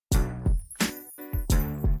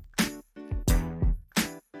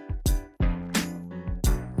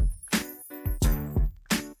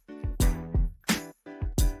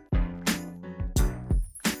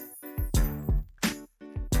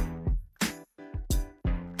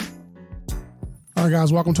All right,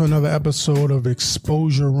 guys, welcome to another episode of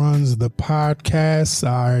Xposure Runs the podcast.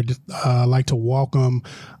 I'd like to welcome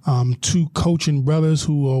two coaching brothers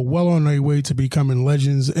who are well on their way to becoming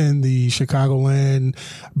legends in the Chicagoland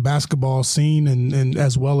basketball scene and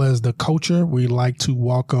as well as the culture. We'd like to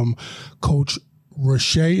welcome Coach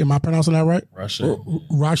Rashay, am I pronouncing that right?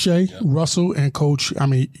 Rashay yep. Russell and Coach, I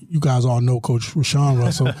mean, you guys all know Coach Rashawn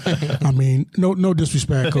Russell. I mean, no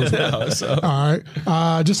disrespect, Coach. No, so. All right.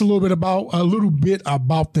 Just a little bit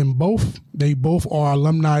about them both. They both are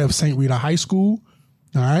alumni of St. Rita High School.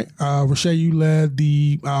 All right. Rashay, you led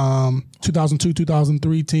the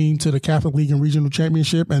 2002-2003 team to the Catholic League and Regional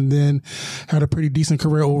Championship and then had a pretty decent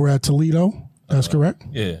career over at Toledo. That's correct?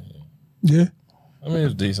 Yeah. Yeah? I mean, it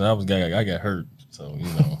was decent. I got hurt. So, you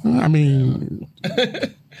know. I mean,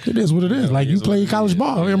 it is what it is. Like, you played college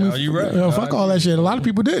ball. I mean, you right. Fuck all that shit. A lot of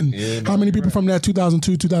people didn't. Yeah, how many people from that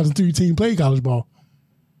 2002-2003 team played college ball?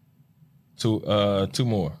 Two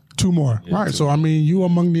more. Two more. Yeah, right. Two. So, I mean, you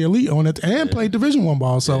among the elite on it and played Division I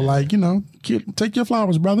ball. So, like, you know, take your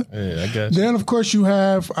flowers, brother. Yeah, I got you. Then, of course, you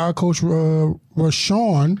have our Coach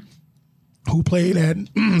Rashawn, who played at,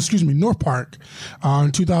 North Park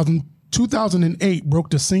in 2008, broke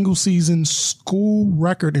the single season school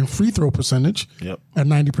record in free throw percentage at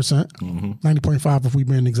 90%, 90.5 if we've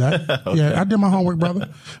been exact. Okay. Yeah, I did my homework, brother.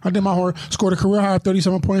 I did my homework. Scored a career high of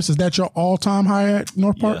 37 points. Is that your all-time high at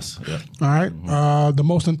North Park? Yes. Yeah. All right. The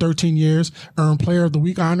most in 13 years. Earned Player of the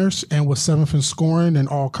Week honors and was 7th in scoring in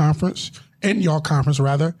y'all conference. In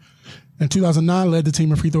 2009, led the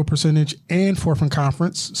team in free throw percentage and 4th in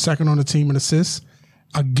conference, 2nd on the team in assists.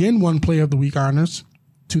 Again, won Player of the Week honors.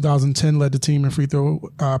 2010 led the team in free throw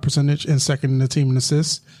percentage and 2nd in the team in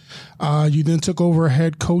assists. You then took over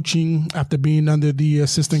head coaching after being under the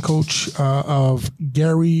assistant coach of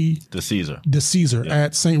Gary DeCesar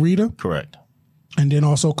at St. Rita. Correct. And then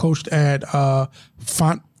also coached at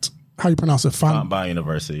Fontbonne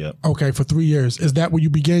University, yep. Okay, for 3 years. Is that where you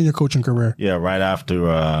began your coaching career? Yeah, right after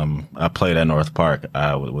I played at North Park,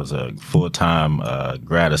 I was a full-time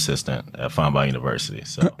grad assistant at Fontbonne University.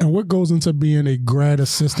 So. And what goes into being a grad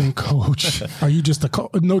assistant coach? Are you just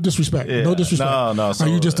no disrespect, yeah, no disrespect. No. So, are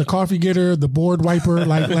you just a coffee getter, the board wiper?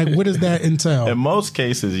 Like what does that entail? In most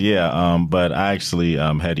cases, yeah. But I actually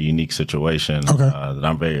had a unique situation that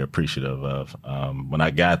I'm very appreciative of. When I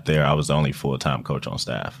got there, I was the only full-time coach on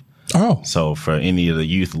staff. Oh. So for any of the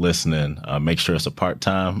youth listening, make sure it's a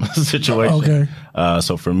part-time situation. Okay.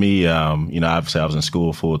 So for me, obviously I was in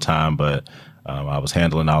school full-time, but I was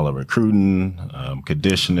handling all the recruiting,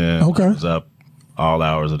 conditioning. Okay. I was up all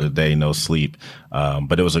hours of the day, no sleep.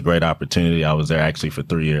 But it was a great opportunity. I was there actually for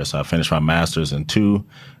 3 years. So I finished my master's in 2. And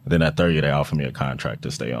then that third year, they offered me a contract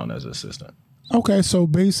to stay on as an assistant. Okay. So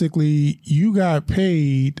basically you got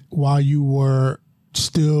paid while you were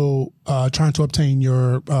still trying to obtain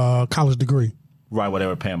your college degree. Right,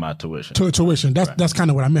 whatever paying my tuition. Tuition. That's kind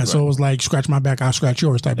of what I meant. Right. So it was like scratch my back, I'll scratch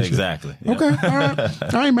yours type of exactly. shit. Exactly. Okay, all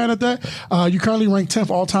right. I ain't mad at that. You currently ranked 10th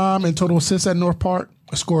all time in total assists at North Park.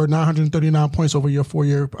 Scored 939 points over your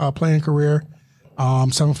 4-year playing career.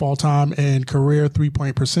 7th all time in career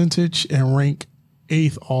 3-point percentage and rank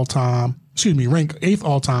 8th all time. Rank 8th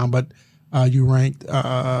all time, but you ranked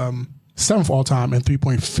 7th all time in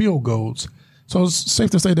 3-point field goals. So it's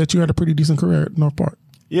safe to say that you had a pretty decent career at North Park.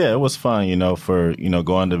 Yeah, it was fun, for,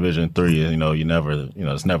 going Division III, you never,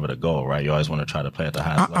 it's never the goal, right? You always want to try to play at the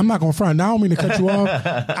highest level. I'm not going to front. Now, I don't mean to cut you off.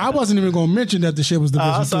 I wasn't even going to mention that the shit was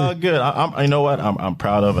Division III. That's all good. You know what? I'm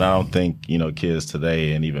proud of it. I don't think, kids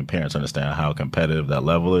today and even parents understand how competitive that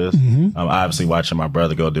level is. Mm-hmm. Obviously, watching my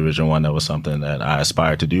brother go Division I, that was something that I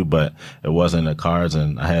aspired to do, but it wasn't in the cards,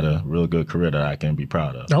 and I had a real good career that I can be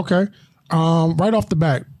proud of. Okay. Right off the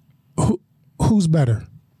bat, who's better?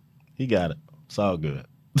 He got it. It's all good.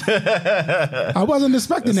 I wasn't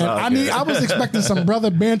expecting that. I was expecting some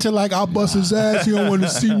brother banter like I'll bust his ass, you don't want to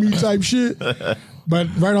see me type shit. But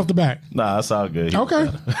right off the bat. Nah, it's all good. Okay.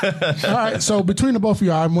 All right. So between the both of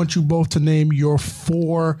you, I want you both to name your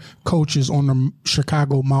 4 coaches on the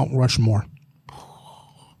Chicago Mount Rushmore.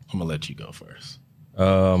 I'm gonna let you go first.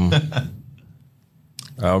 I'll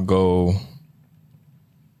go.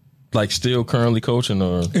 Like still currently coaching,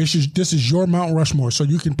 or this is your Mount Rushmore, so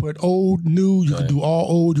you can put old, new. You can do all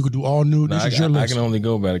old. You can do all new. This is your list. I can only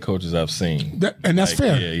go by the coaches I've seen, and that's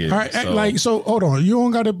fair. Yeah. All right, so hold on. You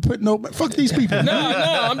don't got to put no. Fuck these people. No.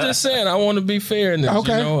 I'm just saying I want to be fair in this.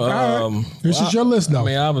 Okay. All right. This is your list, though. I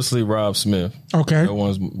mean, obviously Rob Smith. Okay. No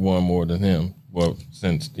one's won more than him. Well,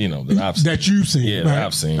 since that I've seen. That you've seen. Yeah, right. that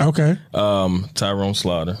I've seen. Okay. Tyrone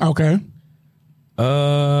Slaughter. Okay.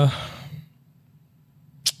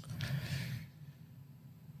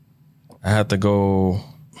 I have to go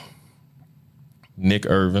Nick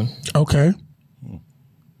Irvin. Okay.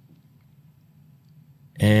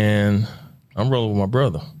 And I'm rolling with my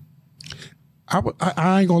brother.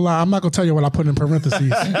 I ain't gonna lie. I'm not gonna tell you what I put in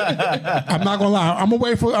parentheses. I'm not gonna lie. I'm gonna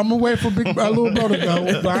wait for big little brother to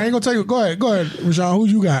go. But I ain't gonna tell you. Go ahead, Rashawn. Who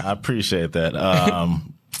you got? I appreciate that.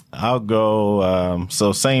 I'll go.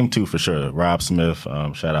 So same two for sure. Rob Smith.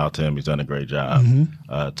 Shout out to him. He's done a great job.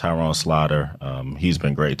 Tyrone Slaughter. He's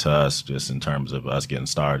been great to us just in terms of us getting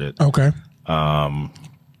started. Okay.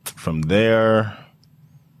 From there,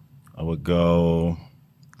 I would go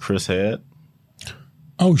Chris Head.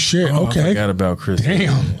 Oh shit! Okay. I forgot about Chris.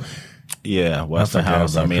 Damn. Yeah, Western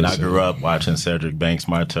House. I mean, I grew up watching Cedric Banks,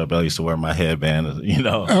 Martell Bell. I used to wear my headband, you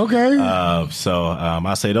know. Okay.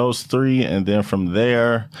 I say those three, and then from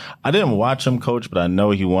there, I didn't watch him coach, but I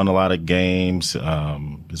know he won a lot of games.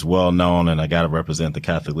 He's well known, and I got to represent the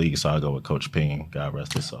Catholic League, so I'll go with Coach Ping. God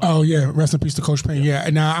rest his soul. Oh yeah, rest in peace to Coach Payne. Yeah.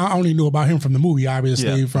 Now I only knew about him from the movie,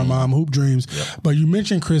 obviously, from Hoop Dreams. Yep. But you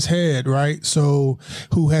mentioned Chris Head, right? So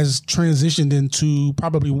who has transitioned into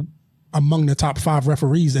probably among the top 5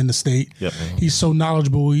 referees in the state. Yep. He's so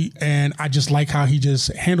knowledgeable, and I just like how he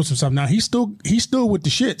just handles himself. Now he's still with the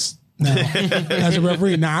shits now as a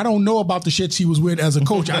referee. Now I don't know about the shits he was with as a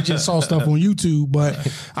coach. I just saw stuff on YouTube, but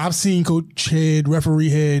I've seen Coach Head, referee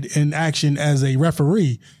Head in action as a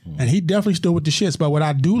referee, and he definitely still with the shits. But what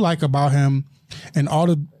I do like about him, and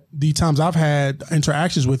all the times I've had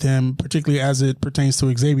interactions with him, particularly as it pertains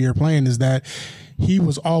to Xavier playing, is that he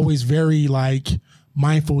was always very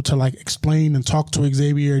mindful to explain and talk to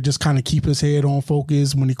Xavier, just kind of keep his head on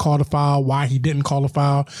focus when he called a foul, why he didn't call a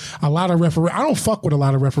foul. A lot of referees, I don't fuck with a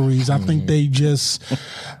lot of referees. I think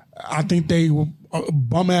they were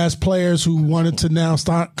bum ass players who wanted to now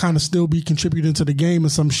start kind of still be contributing to the game in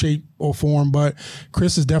some shape or form. But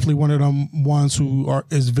Chris is definitely one of them ones who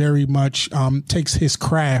is very much takes his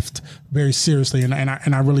craft very seriously, and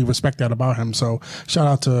I really respect that about him. So shout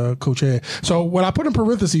out to Coach Ed. So what I put in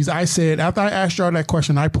parentheses, I said after I asked y'all that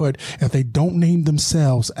question, I put, if they don't name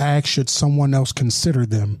themselves, ask should someone else consider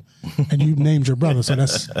them. And you named your brother, so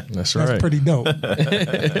that's right. Pretty dope.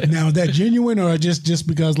 Now, is that genuine, or just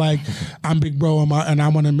because I'm big bro and I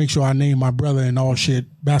want to make sure I name my brother and all shit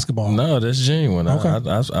basketball? No, that's genuine. Okay.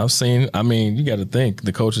 I've seen. I mean, you got to think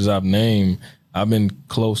the coaches I've named. I've been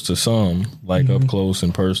close to some, up close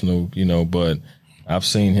and personal, but I've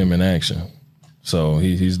seen him in action. So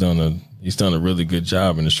he's done a really good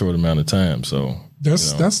job in a short amount of time. So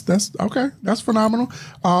that's okay. That's phenomenal.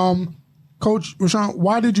 Coach Rashawn,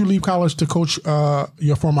 why did you leave college to coach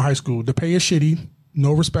your former high school? The pay is shitty.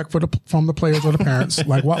 No respect from the players or the parents.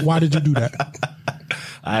 Why did you do that?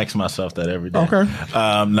 I ask myself that every day. Okay.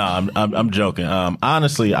 No, I'm joking.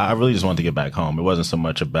 Honestly, I really just wanted to get back home. It wasn't so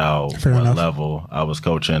much about Fair what enough. level I was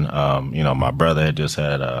coaching. My brother had just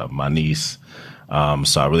had my niece.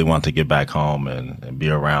 So I really wanted to get back home and be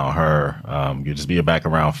around her. You just be back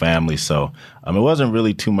around family. So it wasn't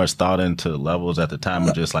really too much thought into levels at the time.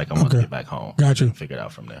 It's just I want to get back home. Got you. Figure it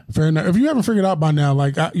out from there. Fair enough. If you haven't figured out by now,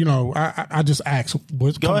 I just asked.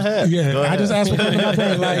 Go ahead. Yeah, Go ahead. I just asked what comes to my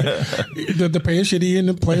brain. The pay is shitty and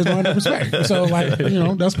the players don't have respect. So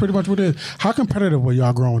that's pretty much what it is. How competitive were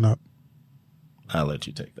y'all growing up? I'll let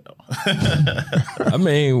you take that one. I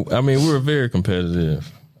mean, we were very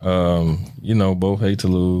competitive. Both hate to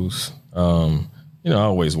lose. I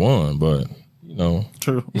always won, but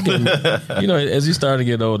True. As he started to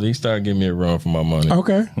get older, he started giving me a run for my money.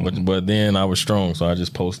 Okay. But then I was strong, so I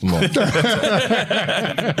just post them up.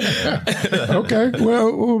 Okay.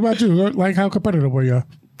 Well, what about you? How competitive were you?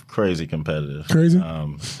 Crazy competitive. Crazy?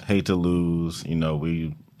 Hate to lose.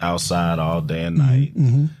 We outside all day and night.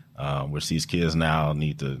 Mm-hmm. Which these kids now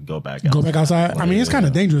need to go back outside. Go back outside? I mean, it's kind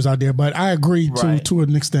of dangerous out there, but I agree to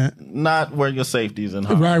an extent. Not where your safety's in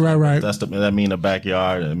harm. Right. That mean the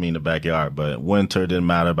backyard. But winter didn't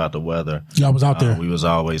matter about the weather. Y'all was out there. We was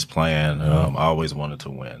always playing. Always wanted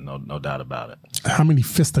to win. No doubt about it. How many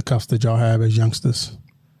fisticuffs did y'all have as youngsters?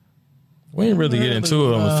 We didn't really get into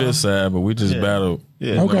it on the fifth side, but we just battled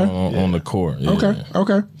on the court. Yeah.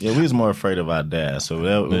 Okay. Yeah, we was more afraid of our dad,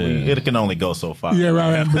 so it can only go so far. Yeah,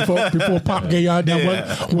 right. Before Pop gave y'all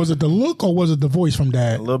that, was it the look or was it the voice from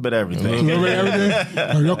Dad? A little bit of everything.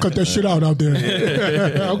 Oh, y'all cut that shit out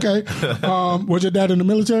there. Okay. Was your dad in the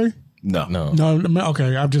military? No.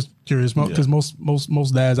 Okay, I'm just curious because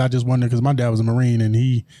most dads, I just wonder because my dad was a Marine and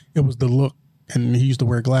it was the look. And he used to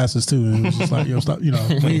wear glasses too. And it was just like, stop,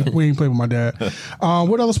 we ain't play with my dad.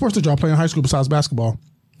 What other sports did y'all play in high school besides basketball?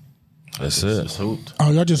 That's it. Just hooped.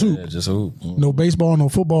 Oh, y'all just hoop? Yeah, just hoop. No baseball, no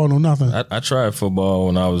football, no nothing? I tried football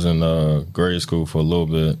when I was in grade school for a little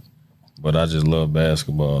bit, but I just love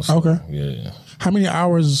basketball. So, Okay. Yeah. How many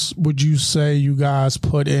hours would you say you guys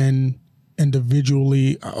put in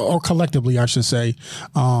individually or collectively, I should say,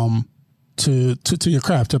 to your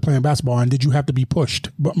craft, to playing basketball? And did you have to be pushed,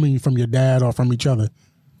 from your dad or from each other?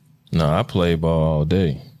 No, I play ball all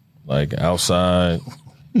day, like outside,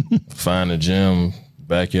 find a gym,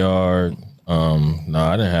 backyard. No,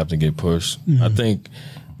 I didn't have to get pushed. Mm-hmm. I think,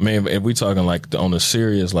 if we talking like on the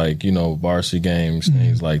serious, like, varsity games, mm-hmm.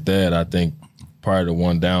 things like that, I think part of the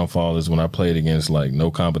one downfall is when I played against like no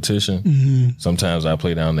competition. Mm-hmm. Sometimes I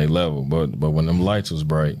play down their level, but when them lights was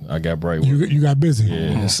bright, I got bright. You got busy.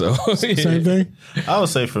 Yeah. So same thing. I would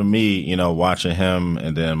say for me, watching him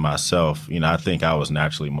and then myself, I think I was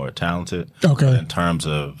naturally more talented. Okay. But in terms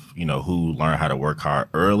of who learned how to work hard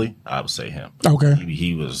early, I would say him. Okay.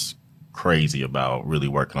 He was crazy about really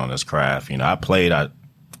working on his craft. I played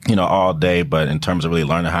all day, but in terms of really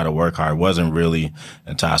learning how to work hard, it wasn't really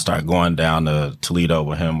until I started going down to Toledo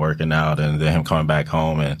with him working out and then him coming back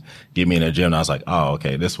home and get me in the gym. And I was like, oh,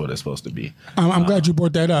 okay, this is what it's supposed to be. I'm glad you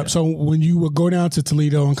brought that up. Yeah. So when you would go down to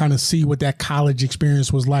Toledo and kind of see what that college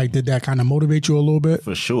experience was like, did that kind of motivate you a little bit?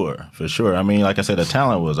 For sure. I mean, like I said, the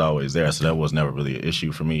talent was always there, so that was never really an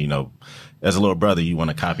issue for me. As a little brother, you want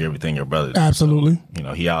to copy everything your brother does. Absolutely.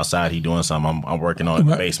 So, he outside, he doing something. I'm working on it in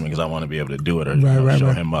the basement because I want to be able to do it or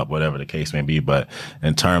show him up, whatever the case may be. But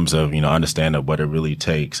in terms of, understanding what it really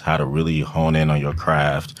takes, how to really hone in on your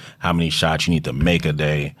craft, how many shots you need to make a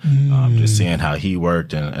day, just seeing how he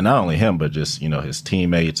worked and not only him, but just, his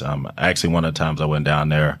teammates. Actually, one of the times I went down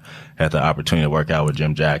there, had the opportunity to work out with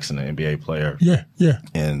Jim Jackson, an NBA player. Yeah.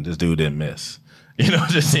 And this dude didn't miss.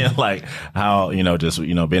 Just seeing like how, being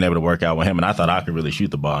able to work out with him. And I thought I could really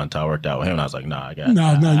shoot the ball until I worked out with him. And I was like, nah, you're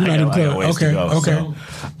not even close. Okay.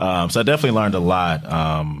 So I definitely learned a lot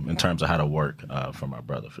in terms of how to work from my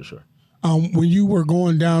brother, for sure. When you were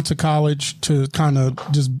going down to college to kind of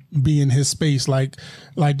just be in his space, like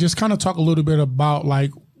just kind of talk a little bit about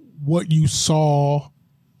like what you saw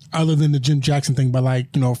other than the Jim Jackson thing, but like,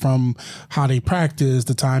 from how they practice,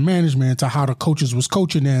 the time management, to how the coaches was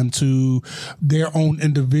coaching them, to their own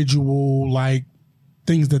individual, like,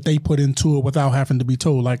 things that they put into it without having to be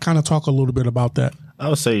told. Like, kind of talk a little bit about that. I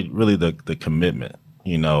would say really the commitment.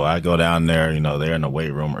 I go down there, they're in the weight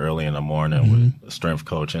room early in the morning with the strength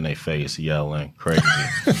coach in their face yelling crazy.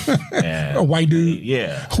 And a white dude?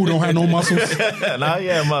 Yeah. Who don't have no muscles? Not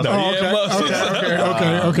yet muscles.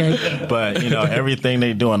 Okay. But, everything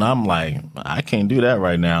they doing, I'm like, I can't do that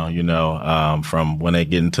right now, from when they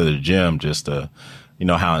get into the gym, just to,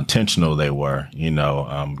 how intentional they were, they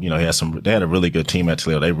had a really good team at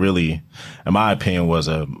Toledo. They really, in my opinion, was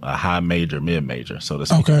a high major, mid major. So to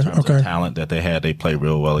speak, in terms of talent that they had, they played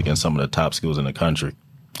real well against some of the top schools in the country.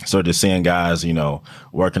 So just seeing guys,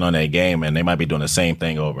 working on their game, and they might be doing the same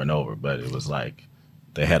thing over and over, but it was like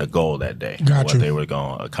they had a goal that day, what they were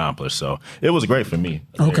going to accomplish. So it was great for me.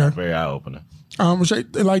 Very eye-opening.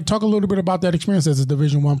 Like, talk a little bit about that experience as a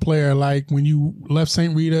Division I player. Like, when you left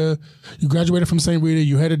St. Rita, you graduated from St. Rita,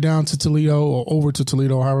 you headed down to Toledo or over to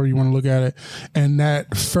Toledo, however you want to look at it, and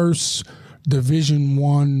that first Division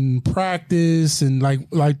I practice, and like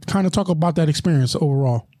kind of talk about that experience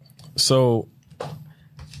overall. So,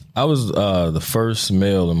 I was the first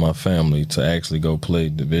male in my family to actually go play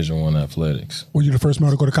Division I athletics. Were you the first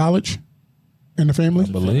male to go to college in the family?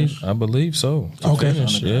 I believe so. Okay.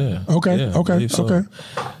 Finish, yeah. Okay.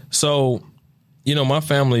 So, my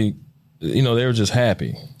family, they were just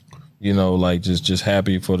happy. Like just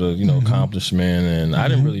happy for the, accomplishment, and I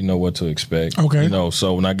didn't really know what to expect. Okay.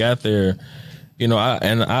 So when I got there,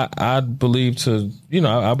 I believe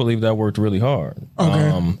I believe that worked really hard.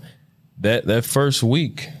 Okay. That first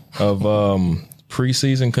week of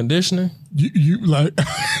preseason conditioning, you like,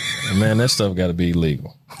 man, that stuff got to be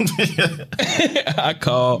legal. I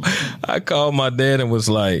called my dad and was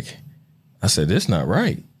like, I said, this not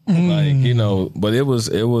right. Like, but it was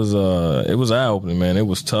eye opening, man. It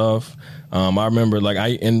was tough. I remember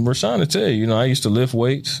and Rashawn to tell you, I used to lift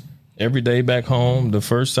weights every day back home. The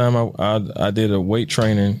first time I did a weight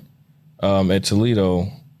training at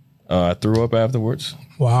Toledo, I threw up afterwards.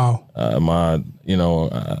 Wow. I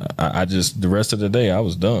just, the rest of the day I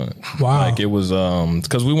was done. Wow. Like it was,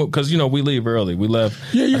 cause we leave early. We left,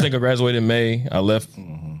 I think I graduated in May. I left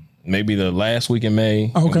maybe the last week in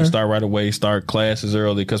May. Okay. We start right away, start classes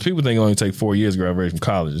early. Cause people think it only take 4 years to graduate from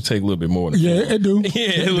college. It take a little bit more than 4. It do.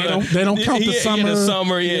 Yeah. They don't count the summer. The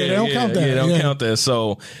summer. They don't count that. Yeah, they don't count that.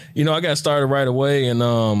 So, I got started right away, and,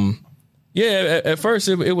 at first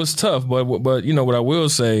it was tough, but what I will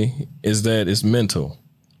say is that it's mental.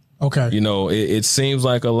 Okay. It seems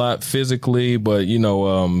like a lot physically, but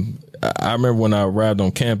I remember when I arrived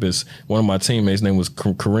on campus, one of my teammates' name was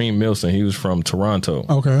Kareem Milson. He was from Toronto.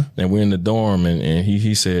 Okay. And we're in the dorm, and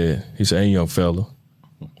he said, hey, young fella,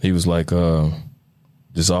 he was like,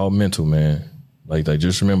 it's all mental, man. Like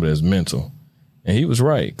just remember that's mental. And he was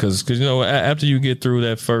right, because after you get through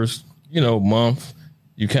that first, month,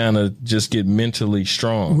 you kind of just get mentally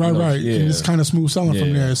strong. Right. Yeah. And it's kind of smooth sailing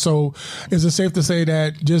from there. So is it safe to say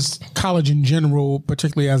that just college in general,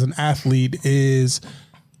 particularly as an athlete, is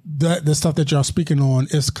the stuff that y'all speaking on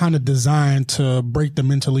is kind of designed to break the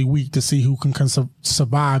mentally weak to see who can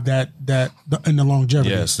survive that in the longevity?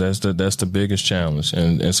 Yes, that's the biggest challenge.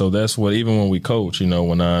 And so that's what, even when we coach,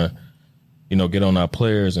 when I get on our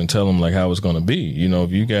players and tell them like how it's going to be,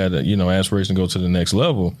 if you got aspiration to go to the next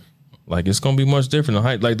level, like it's going to be much different. The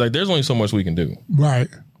height, like there's only so much we can do. Right.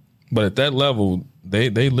 But at that level, they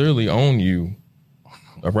literally own you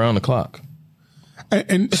around the clock.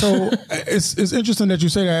 And so it's interesting that you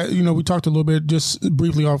say that. We talked a little bit just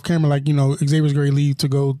briefly off camera, like, Xavier's going to leave to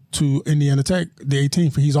go to Indiana Tech, the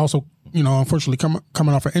 18th. He's also, unfortunately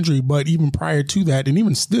coming off an injury. But even prior to that, and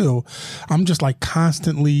even still, I'm just like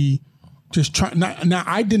constantly just trying. Now,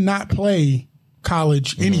 I did not play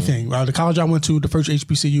college anything. The college I went to, the first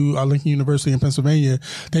HBCU, Lincoln University in Pennsylvania,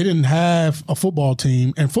 they didn't have a football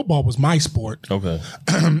team, and football was my sport. Okay.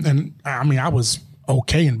 And I mean, I was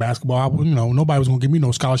okay in basketball. Nobody was going to give me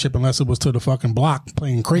no scholarship unless it was to the fucking block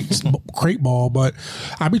playing crate ball. But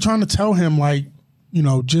I'd be trying to tell him, like,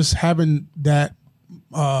 just having that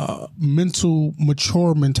mental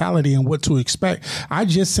mature mentality and what to expect. I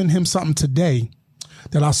just sent him something today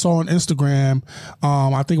that I saw on Instagram.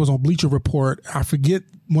 I think it was on Bleacher Report. I forget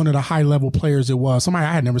one of the high level players it was. Somebody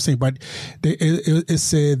I had never seen, but it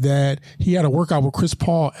said that he had a workout with Chris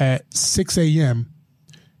Paul at 6 a.m.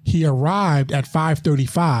 He arrived at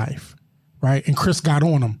 5:35, right? And Chris got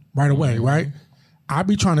on him right away, right? I'd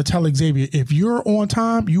be trying to tell Xavier, if you're on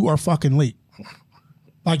time, you are fucking late.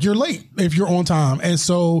 Like, you're late if you're on time. And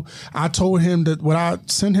so I told him that what I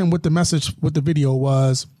sent him with the message with the video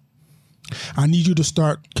was, I need you to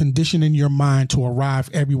start conditioning your mind to arrive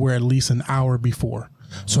everywhere at least an hour before.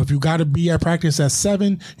 So if you got to be at practice at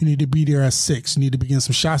 7, you need to be there at 6. You need to be getting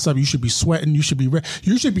some shots up. You should be sweating. You should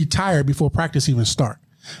be tired before practice even start.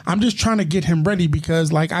 I'm just trying to get him ready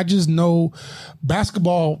because, like, I just know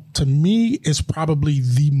basketball to me is probably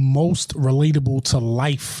the most relatable to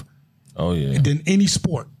life. Oh yeah. Than any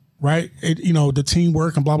sport, right? The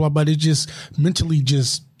teamwork and blah blah, but it just mentally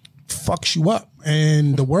just fucks you up,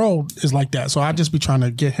 and the world is like that. So I just be trying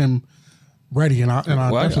to get him ready. I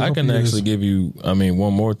can actually give you,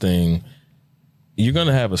 one more thing. You're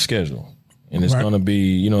gonna have a schedule, and it's gonna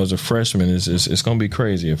be, as a freshman, it's gonna be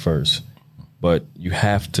crazy at first, but you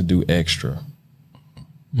have to do extra.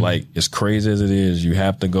 Like, as crazy as it is, you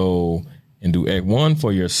have to go and do one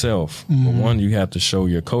for yourself. But one, you have to show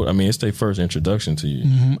your coach. It's their first introduction to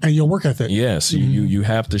you, and your work ethic. Yes, you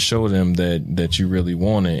have to show them that you really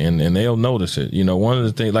want it, and they'll notice it. One of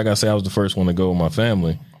the things, like I said, I was the first one to go with my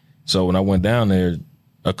family, so when I went down there,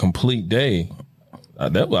 a complete day, I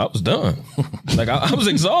was done. Like I was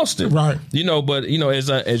exhausted, right? But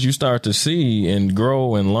as you start to see and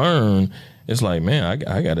grow and learn, it's like, man,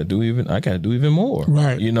 I got to do even more,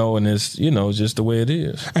 right? And it's just the way it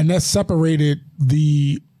is. And that separated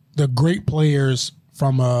the great players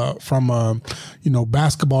from a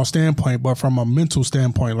basketball standpoint, but from a mental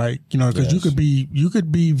standpoint, like, because you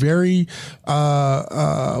could be very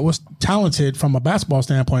talented from a basketball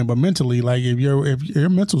standpoint, but mentally, like, if your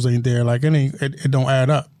mentals ain't there, like, it don't add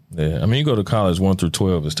up. Yeah, you go to college 1 through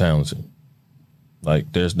 12 is talented.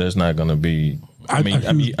 Like, there's not going to be.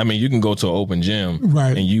 You can go to an open gym,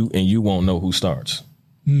 right, and you won't know who starts.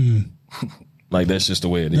 Like, that's just the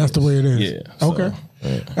way it is. That's the way it is. Yeah. So, okay.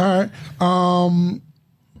 Yeah. All right.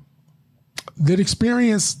 The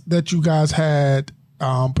experience that you guys had,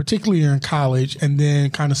 particularly in college, and then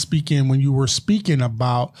kind of speaking when you were speaking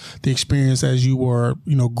about the experience as you were,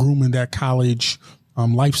 grooming that college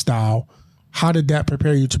lifestyle, how did that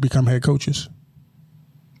prepare you to become head coaches?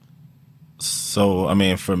 So,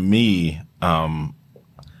 for me,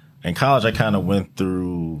 in college, I kind of went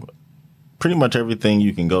through pretty much everything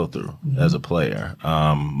you can go through as a player,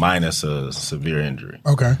 minus a severe injury.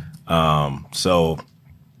 Okay. So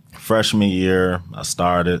freshman year, I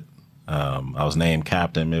started. I was named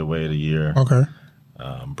captain midway of the year. Okay.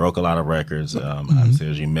 Broke a lot of records, obviously,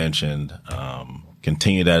 as you mentioned.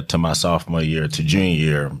 Continued that to my sophomore year, to junior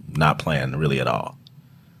year, not playing really at all,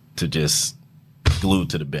 to just glued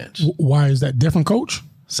to the bench. Why is that? Different coach?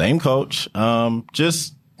 Same coach. I'm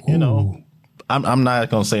not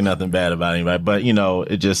going to say nothing bad about anybody, but,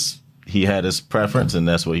 it just, he had his preference and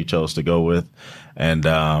that's what he chose to go with. And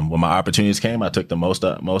when my opportunities came, I took the most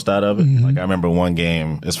out of it. Like I remember one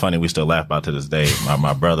game. It's funny, we still laugh about to this day.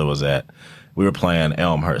 My brother we were playing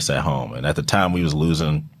Elmhurst at home, and at the time we was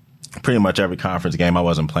losing pretty much every conference game. I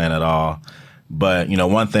wasn't playing at all. But,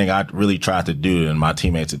 one thing I really tried to do, and my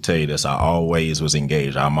teammates would tell you this, I always was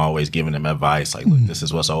engaged. I'm always giving them advice. Like, look, this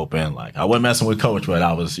is what's open. Like, I wasn't messing with coach, but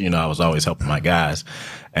I was always helping my guys.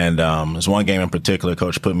 And, there's one game in particular,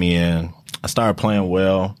 coach put me in. I started playing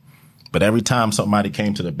well, but every time somebody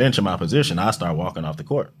came to the bench in my position, I started walking off the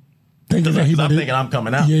court. I'm thinking I'm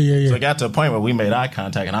coming out. Yeah. So it got to a point where we made eye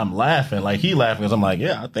contact, and I'm laughing. Like, he laughing because I'm like,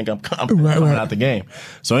 yeah, I think I'm coming out the game.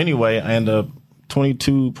 So anyway, I end up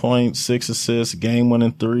 22 points, 6 assists,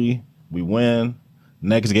 game-winning 3. We win.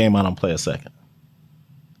 Next game, I don't play a second.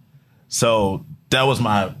 So that was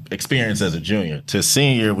my experience as a junior. To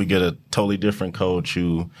senior, we get a totally different coach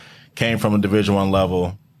who came from a Division I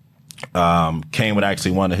level, came with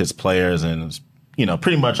actually one of his players, and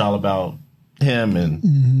pretty much all about him.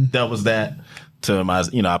 And that was that. To my,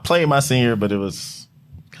 I played my senior, but it was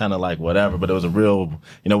kind of like whatever. But it was a real,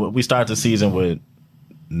 we started the season with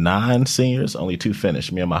 9 seniors, only 2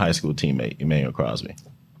 finished. Me and my high school teammate, Emmanuel Crosby.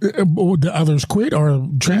 The others quit or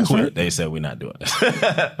transferred? They said, we're not doing this.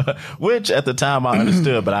 Which at the time I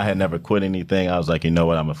understood, but I had never quit anything. I was like, you know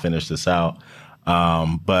what, I'm going to finish this out.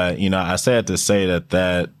 But, I said to say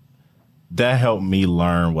that helped me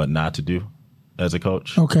learn what not to do as a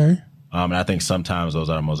coach. Okay. And I think sometimes those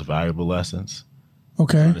are the most valuable lessons.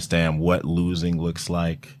 Okay. To understand what losing looks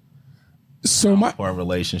like. So how important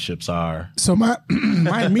relationships are. So my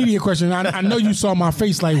immediate question, I know you saw my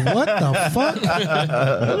face like, what the fuck?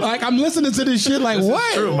 Like, I'm listening to this shit like, this what?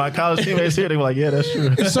 Is true. My college teammates here, they were like, yeah, that's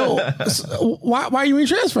true. So why you in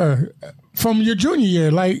transfer from your junior year?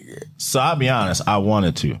 Like, so I'll be honest, I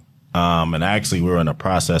wanted to. And actually we were in the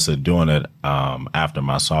process of doing it after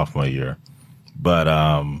my sophomore year. But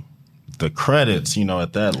the credits,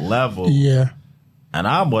 at that level. Yeah. And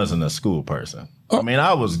I wasn't a school person. I mean,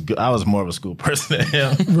 I was more of a school person than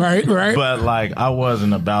him. Right. But like, I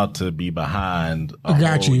wasn't about to be behind a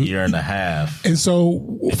whole year and a half. And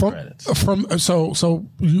so so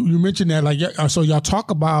you mentioned that, like, so y'all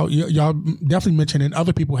talk about, y'all definitely mentioned, and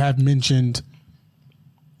other people have mentioned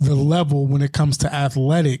the level when it comes to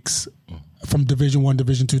athletics from Division I,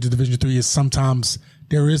 Division II to Division III is sometimes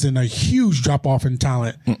there isn't a huge drop off in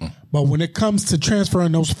talent. But when it comes to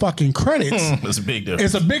transferring those fucking credits, it's a big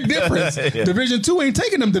difference. It's a big difference. Yeah. Division II ain't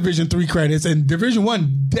taking them Division III credits, and Division I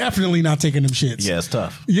definitely not taking them shits. Yeah, it's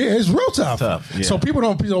tough. Yeah, it's real tough. Yeah. So people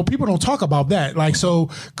don't talk about that. Like, so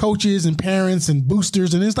coaches and parents and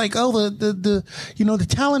boosters, and it's like, oh, the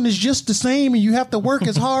talent is just the same, and you have to work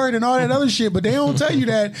as hard and all that other shit. But they don't tell you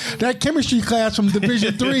that chemistry class from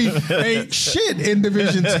Division III ain't shit in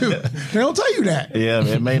Division II. They don't tell you that. Yeah,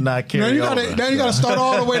 it may not carry over. Now you got to start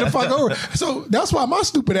all the way to fuck over. So that's why my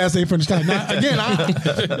stupid ass ain't finished college. Now, again,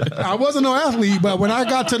 I wasn't no athlete, but when I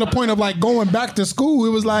got to the point of like going back to school, it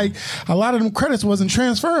was like a lot of them credits wasn't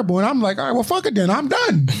transferable, and I'm like, all right, well, fuck it then, I'm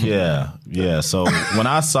done. Yeah. So when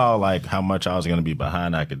I saw like how much I was going to be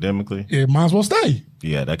behind academically, it might as well stay.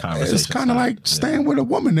 Yeah, that conversation. It's kind of like staying with a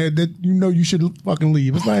woman that you should fucking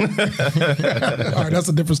leave. It's like, all right, that's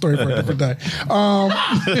a different story for a different day.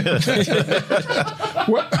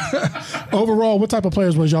 Overall, what type of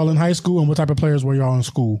players was y'all in high school, and what type of players were y'all in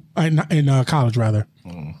school, in college rather?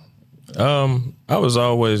 I was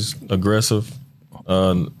always aggressive.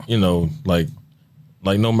 Like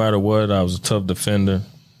no matter what, I was a tough defender.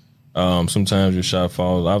 Sometimes your shot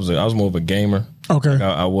falls. I was more of a gamer. Okay, like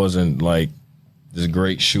I wasn't like this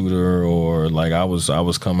great shooter, or like I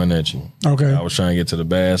was coming at you. Okay, I was trying to get to the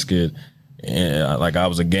basket, and I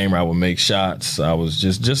was a gamer. I would make shots. I was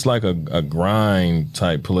just like a grind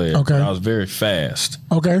type player. Okay, I was very fast.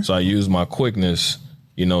 Okay, so I used my quickness,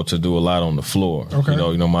 to do a lot on the floor. Okay,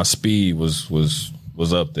 my speed was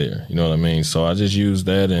up there. You know what I mean? So I just used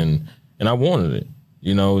that, and I wanted it.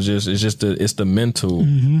 It's the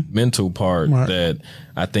mental part that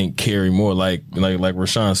I think carry more. Like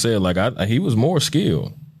Rashawn said, he was more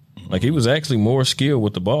skilled. Like he was actually more skilled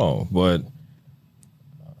with the ball, but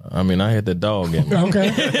I mean, I had the dog in me.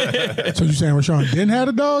 Okay. So you saying Rashawn didn't have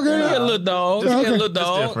a dog in it? He had a little dog. Okay. He had a little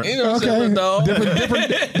dog. Little dog.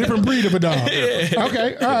 Different breed of a dog. Yeah.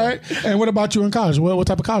 Okay. All right. And what about you in college? What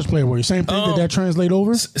type of college player were you? Same thing? Did that translate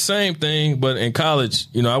over? Same thing, but in college,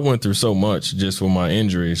 I went through so much just with my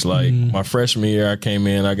injuries. Like my freshman year, I came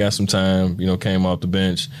in, I got some time, came off the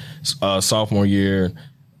bench. Sophomore year,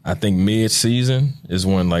 I think mid-season is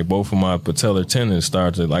when like both of my patellar tendons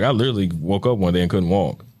started. Like I literally woke up one day and couldn't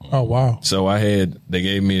walk. Oh, wow. So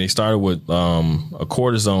they started with a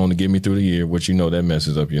cortisone to get me through the year, which that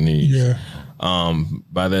messes up your knees. Yeah.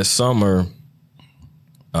 By that summer,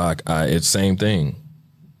 it's same thing.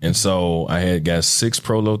 And so I had got 6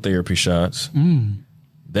 prolotherapy shots.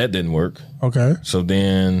 That didn't work. Okay. So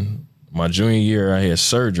then my junior year, I had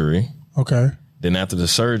surgery. Okay. Then after the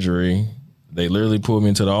surgery, they literally pulled me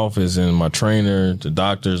into the office, and my trainer, the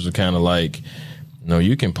doctors were kind of like, no,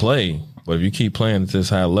 you can play, but if you keep playing at this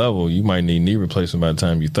high level, you might need knee replacement by the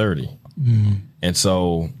time you're 30. And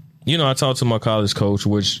so, you know, I talked to my college coach,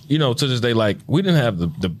 which, you know, to this day, like, we didn't have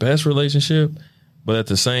the best relationship, but at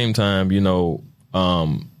the same time, you know,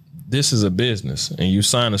 this is a business, and you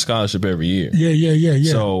sign a scholarship every year.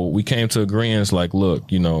 Yeah. So we came to agreements like,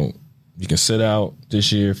 look, you know, you can sit out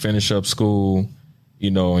this year, finish up school,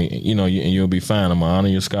 and you'll be fine. I'm gonna honor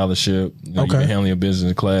your scholarship. You know, you can handle your business in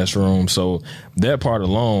the classroom. So that part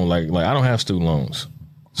alone, like I don't have student loans,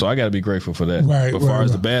 so I got to be grateful for that. Right. But as far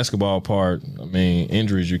as the basketball part, I mean,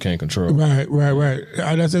 injuries you can't control. Right.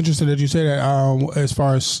 That's interesting that you say that. As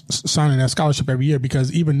far as signing that scholarship every year,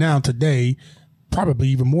 because even now today, probably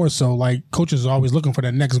even more so, like coaches are always looking for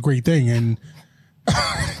that next great thing, and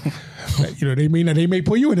you know, they may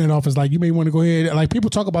put you in that office. Like, you may want to go ahead. Like, people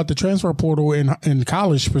talk about the transfer portal in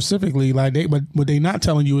college specifically. Like, but what they not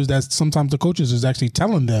telling you is that sometimes the coaches is actually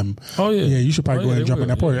telling them, you should probably go ahead and jump in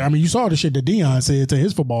that portal. I mean, you saw the shit that Deion said to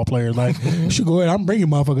his football players. Like, you should go ahead. I'm bringing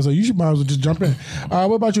motherfuckers, so you should might as well just jump in.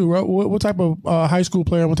 What about you? What type of high school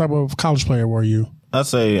player? What type of college player were you? I'd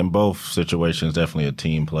say in both situations, definitely a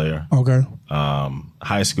team player. Okay.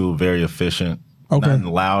 High school, very efficient. Okay. Nothing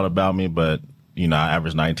loud about me, but you know, I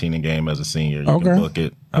averaged 19 a game as a senior. You can book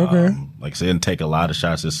it. Like I said, didn't take a lot of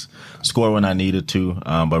shots, just score when I needed to,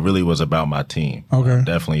 but really was about my team. Okay.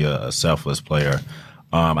 Definitely a selfless player.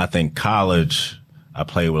 I think college, I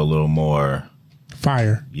played with a little more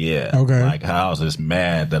fire. Yeah. Okay. Like, I was just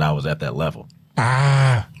mad that I was at that level.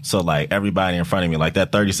 So, like, everybody in front of me, like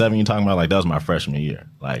that 37 you're talking about, like, that was my freshman year.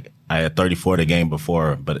 Like, I had 34 the game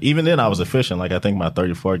before, but even then I was efficient. Like, I think my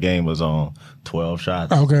 34 game was on 12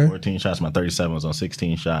 shots, 14 shots. My 37 was on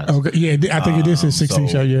 16 shots. Okay, yeah, I think it is 16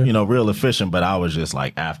 shots, yeah. You know, real efficient, but I was just,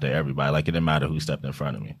 like, after everybody. Like, it didn't matter who stepped in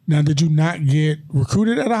front of me. Now, did you not get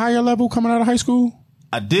recruited at a higher level coming out of high school?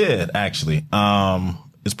 I did, actually.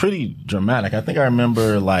 It's pretty dramatic. I think I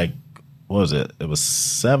remember, like, what was it? It was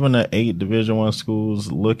 7 or 8 Division I schools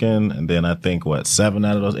looking, and then I think 7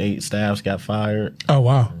 out of those 8 staffs got fired. Oh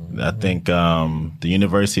wow! I think the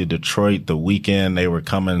University of Detroit, the weekend they were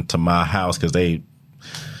coming to my house because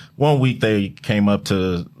one week they came up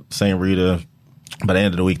to St. Rita. By the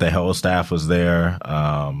end of the week, the whole staff was there.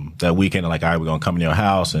 That weekend, like, all right, we're going to come in your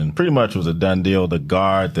house, and pretty much was a done deal. The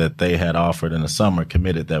guard that they had offered in the summer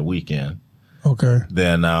committed that weekend. Okay.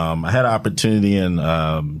 Then I had an opportunity in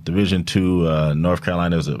Division II, North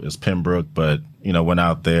Carolina. It was Pembroke, but you know, went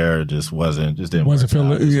out there, wasn't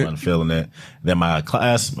feeling it. Then my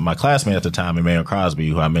classmate at the time, Emmanuel Crosby,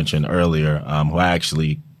 who I mentioned earlier,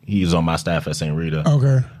 he's on my staff at St. Rita.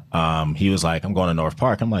 Okay. He was like, I'm going to North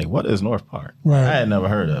Park. I'm like, what is North Park? Right. I had never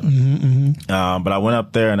heard of it. But I went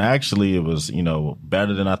up there, and actually it was, you know,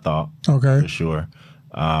 better than I thought. Okay. For sure.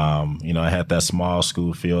 You know, I had that small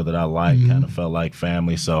school feel that I liked, kind of felt like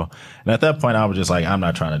family. So, and at that point, I was just like, I'm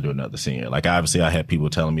not trying to do another senior. Like, obviously, I had people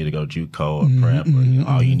telling me to go JUCO or prep, or, you know,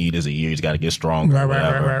 all you need is a year. You got to get stronger.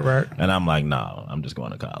 Right. And I'm like, no, I'm just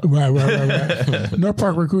going to college. Right. North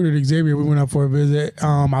Park recruited Xavier. We went up for a visit.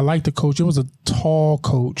 I liked the coach. It was a tall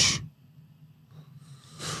coach.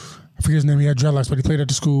 I forget his name. He had dreadlocks, but he played at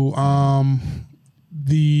the school.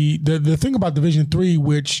 The thing about Division III,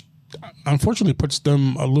 which unfortunately puts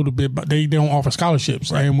them a little bit, but they don't offer scholarships.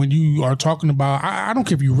 Right. And when you are talking about, I don't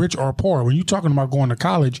care if you're rich or poor, when you're talking about going to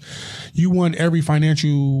college, you want every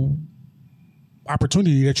financial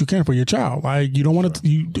opportunity that you can for your child. Like, you don't want to,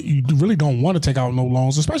 you really don't want to take out no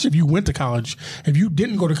loans, especially if you went to college. If you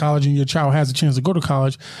didn't go to college and your child has a chance to go to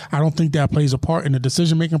college, I don't think that plays a part in the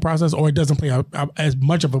decision-making process, or it doesn't play as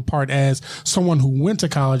much of a part as someone who went to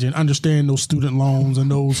college and understand those student loans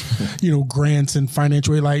and those, you know, grants and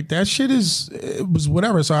financial aid. Like, that shit it was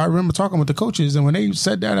whatever. So I remember talking with the coaches, and when they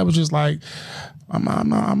said that, I was just like, I'm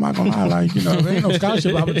not gonna lie, like, you know, there ain't no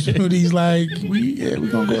scholarship opportunities. Like, we're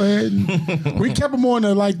gonna go ahead and we kept them on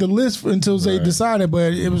the list until they decided,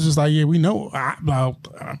 but it was just like, yeah, we know. I'm not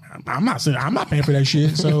paying for that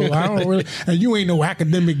shit, so I don't really. And you ain't no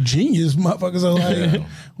academic genius, motherfucker. So like,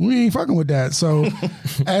 we ain't fucking with that. So,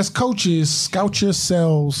 as coaches, scout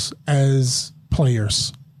yourselves as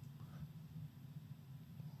players.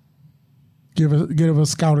 Give a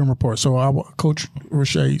scouting report. So, our Coach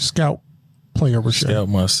Rashay, scout. Player Rashay. Scout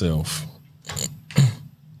myself.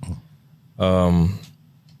 I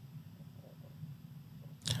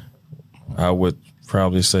would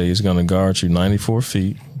probably say he's going to guard you 94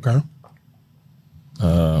 feet. Okay.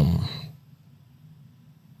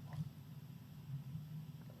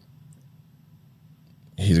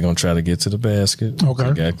 He's going to try to get to the basket. Okay.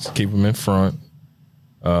 You got to keep him in front.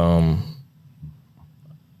 I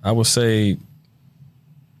would say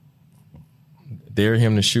dare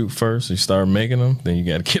him to shoot first. You start making them, then you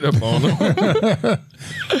got to get up on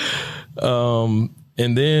them.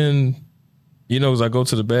 And then, as I go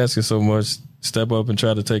to the basket so much, step up and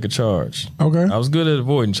try to take a charge. Okay. I was good at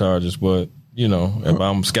avoiding charges, but, if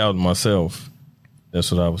I'm scouting myself,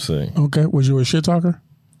 that's what I would say. Okay. Was you a shit talker?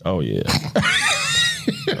 Oh, yeah.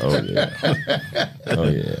 Oh,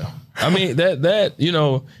 yeah. I mean, that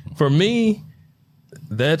for me,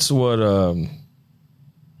 that's what, and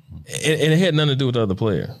it had nothing to do with the other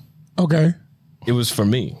player. Okay. It was for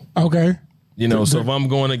me. Okay. So if I'm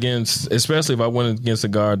going against, especially if I went against a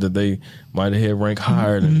guard that they might have had ranked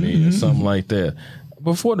higher than me or something like that,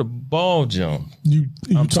 before the ball jump,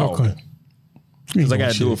 I'm talking. Because I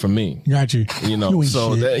got to do it for me. Got you. You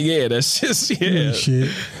so shit. That's just, You ain't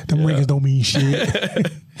shit. Them rings don't mean shit.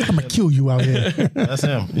 I'm going to kill you out here. That's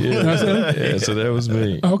him. Yeah. That's him? Yeah, so that was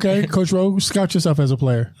me. Okay. Coach Rowe, scout yourself as a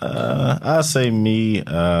player. I say me,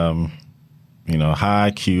 high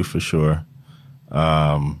IQ for sure.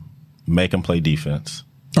 Make him play defense.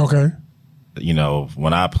 Okay.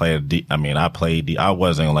 When I played, I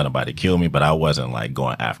wasn't gonna let nobody kill me, but I wasn't like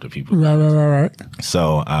going after people. Right.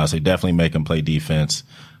 So I say definitely make him play defense.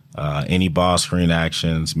 Any ball screen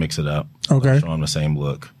actions, mix it up. Okay. Show him the same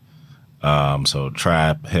look. So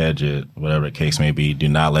trap, hedge it, whatever the case may be. Do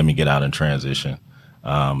not let me get out in transition.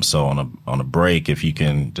 So on a break, if you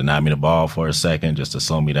can deny me the ball for a second just to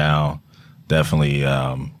slow me down, definitely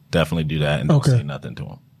do that and don't say nothing to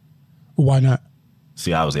him. Why not?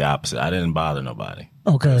 See, I was the opposite. I didn't bother nobody.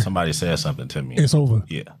 Okay. If somebody said something to me, it's over.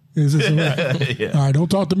 Yeah. It's a wrap. Yeah. All right, don't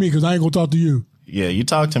talk to me because I ain't going to talk to you. Yeah, you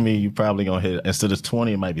talk to me, you probably going to hit, instead of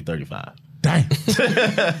 20, it might be 35. Dang.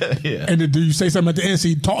 Yeah. And then do you say something at the end?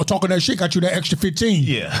 See, talking that shit got you that extra 15.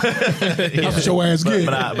 Yeah. That's what your ass get.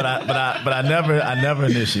 But I never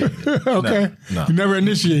initiated. Okay. No. You never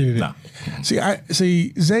initiated it. No.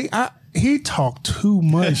 See, Zay, he talked too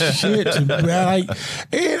much shit to me.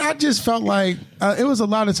 And I just felt like it was a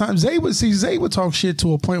lot of times Zay would talk shit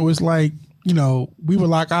to a point where it's like, we would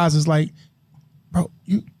lock eyes. It's like, bro,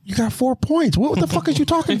 you got 4 points. What the fuck is you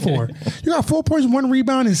talking for? You got 4 points, 1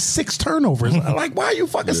 rebound, and 6 turnovers. Like, why are you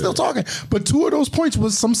fucking still talking? But 2 of those points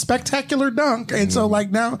was some spectacular dunk. And so,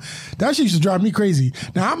 now, that shit used to drive me crazy.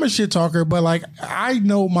 Now, I'm a shit talker, but, I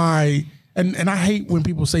know my... And I hate when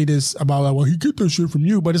people say this about, well, he get that shit from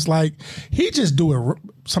you. But it's like, he just do it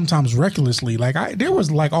sometimes recklessly. There was,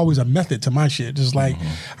 always a method to my shit. Just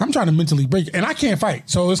I'm trying to mentally break it. And I can't fight.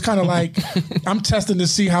 So it's kind of like, I'm testing to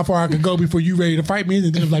see how far I can go before you ready to fight me.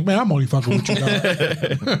 And then it's like, man, I'm only fucking with you,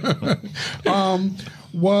 dog.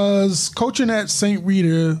 Was coaching at St.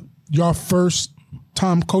 Rita your first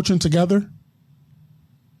time coaching together?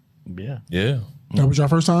 Yeah. Yeah. That was your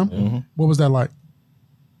first time? Mm-hmm. What was that like?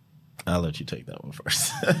 I'll let you take that one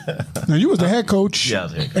first. Now, you was the head coach. Yeah, I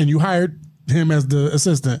was the head coach. And you hired him as the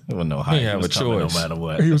assistant. Well, no, he have was a coming choice. no matter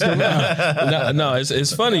what. He was still No,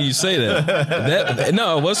 it's funny you say that.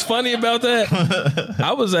 No, what's funny about that?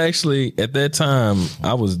 I was actually, at that time,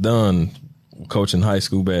 I was done coaching high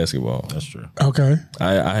school basketball. That's true. Okay.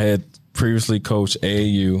 I had previously coached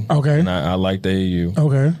AAU. Okay. And I liked AAU.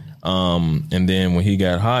 Okay. And then when he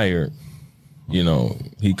got hired,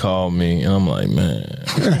 he called me and I'm like, man,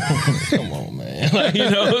 come on, man.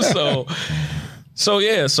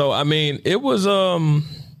 So I mean, it was,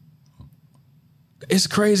 it's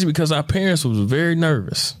crazy because our parents was very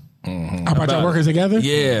nervous. Mm-hmm. About y'all working together?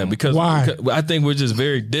 Yeah, because why? I think we're just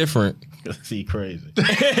very different. See, crazy.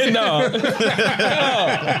 No,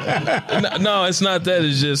 it's not that.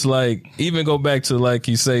 It's just even go back to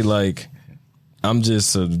you say, I'm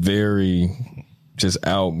just a very just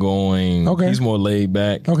outgoing. Okay. He's more laid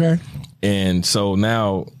back. Okay. And so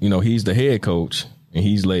now, he's the head coach and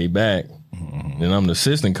he's laid back. And I'm the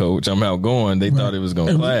assistant coach. I'm outgoing. They thought it was going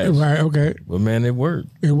to clash. Right, okay. But man, it worked.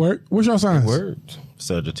 It worked? What's your sign? It worked.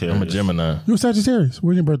 Sagittarius. I'm a Gemini. You a Sagittarius.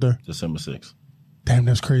 When's your birthday? December 6th. Damn,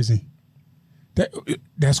 that's crazy.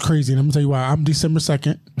 That's crazy. And I'm going to tell you why. I'm December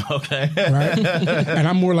 2nd. Okay. Right? And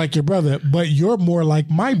I'm more like your brother, but you're more like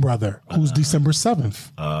my brother, who's December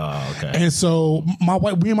 7th. Okay. And so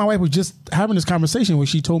me and my wife were just having this conversation where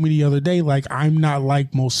she told me the other day, I'm not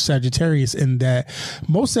like most Sagittarius in that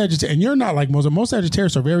most Sagittarius, and you're not like most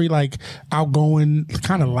Sagittarius are very outgoing,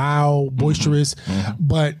 kind of loud, boisterous,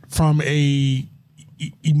 but from a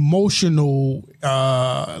emotional,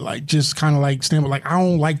 like just kind of like standpoint. Like I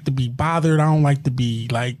don't like to be bothered. I don't like to be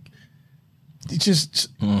like. It's just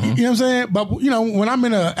you know what I'm saying. But when I'm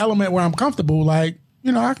in an element where I'm comfortable, like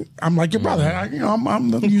I'm like your brother. I'm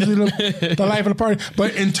usually the life of the party.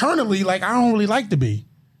 But internally, like I don't really like to be.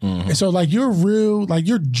 And so like you're real, like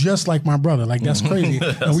you're just like my brother. Like that's crazy.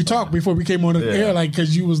 And we talked before we came on the air, like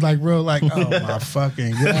because you was like real, like oh my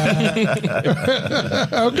fucking god.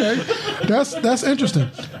 Okay, that's interesting.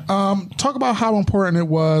 Talk about how important it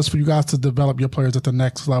was for you guys to develop your players at the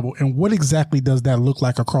next level, and what exactly does that look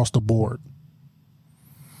like across the board?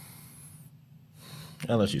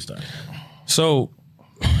 I'll let you start. So,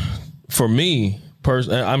 for me,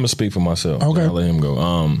 personally, I'm gonna speak for myself. Okay, I'll let him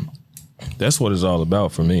go. That's what it's all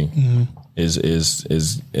about for me. Is I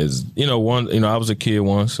was a kid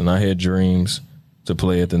once and I had dreams to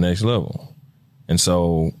play at the next level, and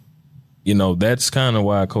so that's kind of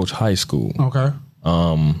why I coach high school. Okay.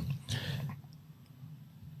 I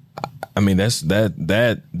mean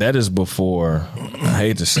that is before. I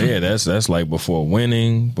hate to say it. That's like before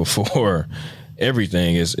winning, before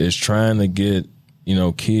everything. Is trying to get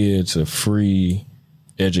kids a free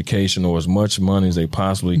education or as much money as they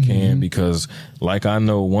possibly can, because like I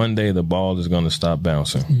know one day the ball is going to stop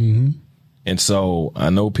bouncing. And so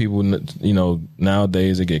I know people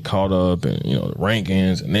nowadays they get caught up in the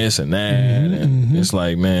rankings and this and that, and it's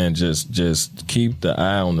like, man, just keep the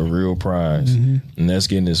eye on the real prize, and that's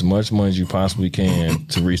getting as much money as you possibly can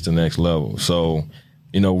to reach the next level. So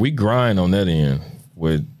we grind on that end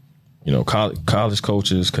with college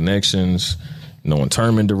coaches, connections, and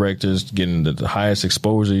tournament directors, getting the highest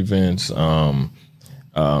exposure events,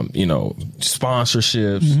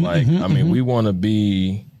 sponsorships. We want to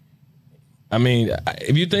be. I mean,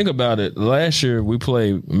 if you think about it, last year we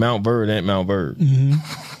played Mount Verde at Mount Verde.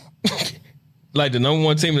 Like the number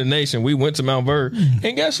one team in the nation, we went to Mount Verde,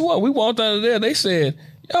 and guess what? We walked out of there. They said,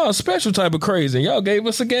 "Y'all a special type of crazy. Y'all gave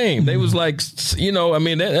us a game." They was like, you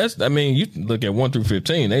look at 1 through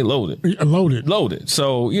 15, they loaded.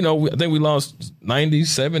 So, I think we lost 90,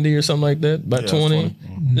 70 or something like that by 20.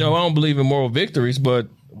 I don't believe in moral victories, but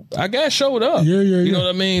our guys showed up. You know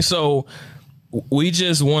what I mean? So we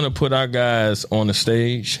just want to put our guys on the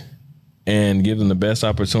stage and give them the best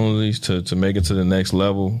opportunities to make it to the next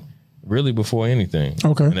level, really before anything.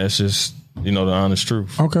 Okay. And that's just, the honest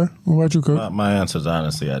truth. Okay. What about you, Coach? My answer is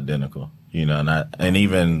honestly identical. And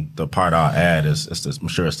even the part I'll add is I'm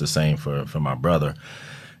sure it's the same for my brother.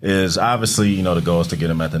 Is obviously, the goal is to get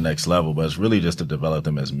them at the next level, but it's really just to develop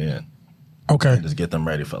them as men. Okay. And just get them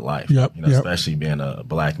ready for life. Especially being a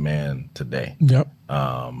black man today.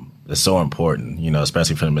 It's so important,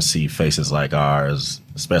 especially for them to see faces like ours,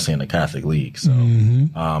 especially in the Catholic League. So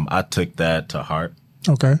I took that to heart.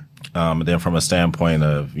 Okay. And then from a standpoint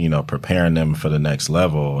of, preparing them for the next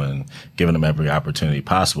level and giving them every opportunity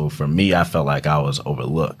possible, for me, I felt like I was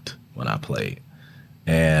overlooked when I played.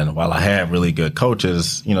 And while I had really good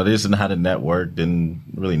coaches, they just didn't know how to network, didn't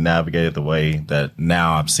really navigate it the way that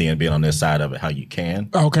now I'm seeing being on this side of it, how you can.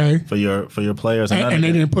 Okay. For your players. And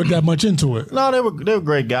they didn't put that much into it. No, they were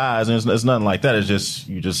great guys. And it's nothing like that. It's just,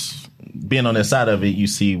 being on this side of it, you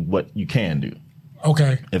see what you can do.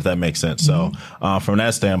 Okay. If that makes sense. So from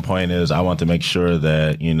that standpoint I want to make sure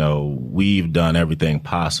that, we've done everything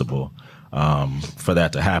possible for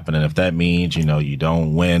that to happen. And if that means, you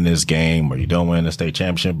don't win this game or you don't win the state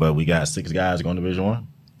championship, but we got 6 guys going to Division I,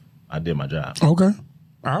 I did my job. Okay.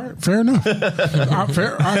 All right. Fair enough.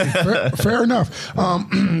 Fair enough.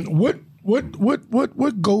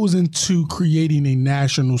 What goes into creating a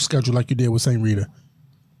national schedule like you did with St. Rita?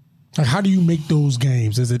 Like, how do you make those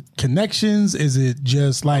games? Is it connections? Is it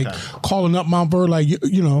just like calling up Mount Verde? Like,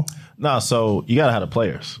 No, so you got to have the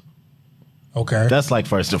players. Okay. That's like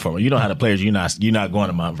first and foremost. You don't have the players, you're not going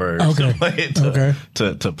to Mount Verde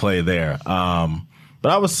to play there. But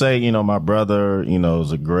I would say, my brother,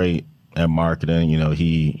 is a great at marketing.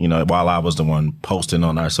 He, while I was the one posting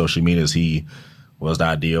on our social medias, he was the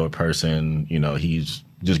ideal person. He's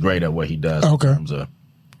just great at what he does in terms of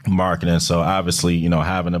marketing. So obviously,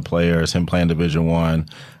 having the players, him playing Division I,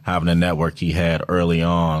 having a network he had early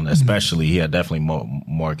on, especially he had definitely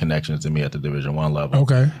more connections than me at the Division I level.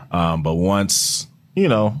 Okay. But once,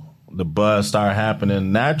 the buzz started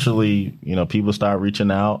happening, naturally, people start reaching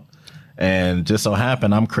out, and just so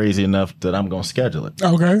happened I'm crazy enough that I'm going to schedule it.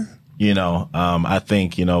 Okay. I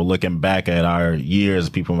think, looking back at our years,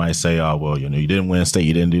 people might say, oh, well, you didn't win state,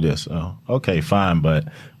 you didn't do this. Oh, okay, fine. But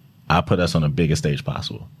I put us on the biggest stage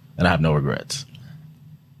possible, and I have no regrets.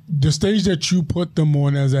 The stage that you put them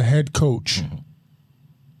on as a head coach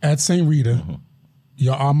at St. Rita,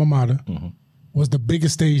 your alma mater, was the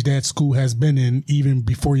biggest stage that school has been in, even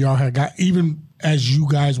before y'all had even as you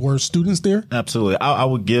guys were students there? Absolutely. I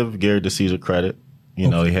would give Gary DeCesar credit. You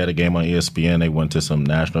know, he had a game on ESPN. They went to some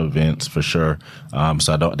national events for sure. So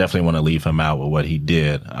I definitely want to leave him out with what he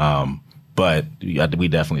did. But we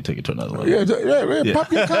definitely took it to another level. Yeah.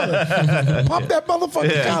 Pop your collar. Pop that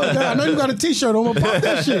motherfucking collar. I know you got a T-shirt on, but pop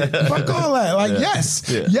that shit. Fuck all that. Like,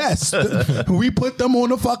 yes. We put them on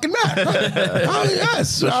the fucking map.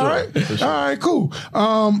 Yes. All right, cool.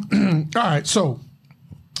 All right, so...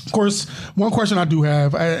 Of course, one question I do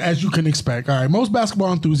have, as you can expect, all right, most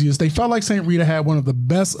basketball enthusiasts, they felt like St. Rita had one of the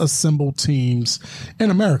best assembled teams in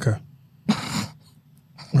America.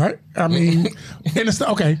 Right? I mean, in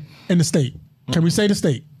the state. Can we say the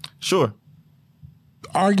state? Sure.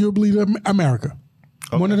 Arguably America.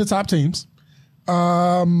 Okay. One of the top teams.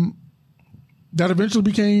 That eventually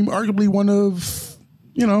became arguably one of...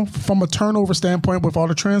 from a turnover standpoint, with all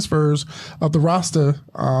the transfers of the roster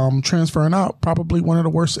transferring out, probably one of the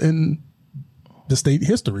worst in the state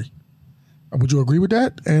history. Would you agree with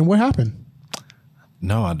that? And what happened?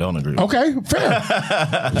 No, I don't agree. Okay, fair.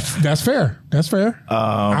 That's fair.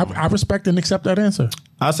 I respect and accept that answer.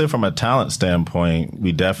 I'd say from a talent standpoint,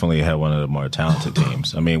 we definitely had one of the more talented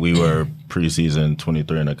teams. I mean, we were preseason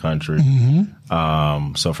 23 in the country.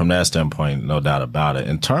 Mm-hmm. So from that standpoint, no doubt about it.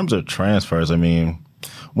 In terms of transfers, I mean...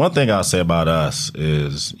 One thing I'll say about us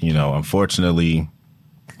is, unfortunately,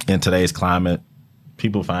 in today's climate,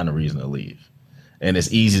 people find a reason to leave. And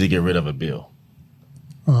it's easy to get rid of a bill.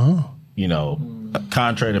 Oh.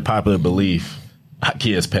 Contrary to popular belief, our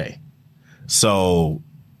kids pay. So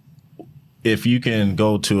if you can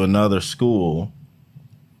go to another school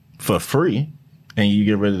for free and you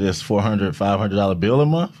get rid of this $400, $500 bill a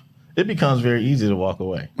month, it becomes very easy to walk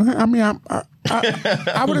away. I mean,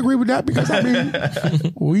 I would agree with that because,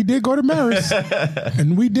 we did go to Marist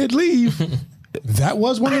and we did leave. That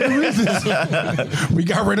was one of the reasons we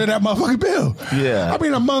got rid of that motherfucking bill. Yeah. I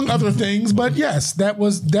mean, among other things, but yes, that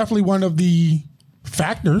was definitely one of the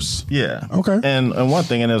factors. Yeah. Okay. And one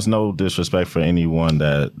thing, and there's no disrespect for anyone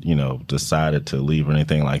that, decided to leave or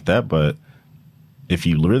anything like that, but if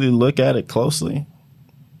you really look at it closely,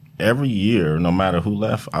 every year, no matter who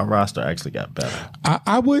left, our roster actually got better.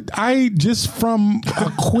 I just from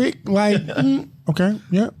a quick, okay,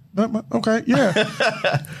 yeah, okay,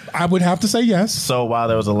 yeah. I would have to say yes. So while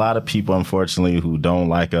there was a lot of people, unfortunately, who don't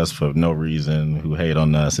like us for no reason, who hate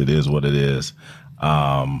on us, it is what it is.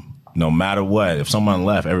 No matter what, if someone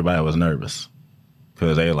left, everybody was nervous.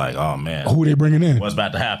 Because they were like, oh, man. Who they bringing in? What's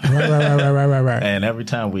about to happen? Right. And every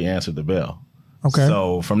time we answered the bell. Okay.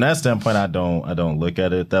 So from that standpoint, I don't look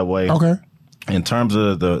at it that way. Okay. In terms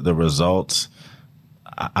of the results,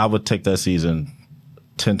 I would take that season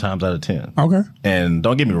 10 times out of 10. Okay. And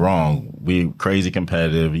don't get me wrong, we crazy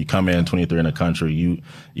competitive. You come in 23 in the country, you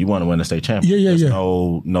want to win the state championship. Yeah.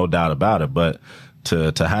 No doubt about it. But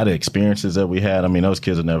to have the experiences that we had, I mean, those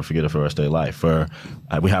kids will never forget it for the rest of their life.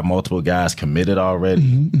 We have multiple guys committed already.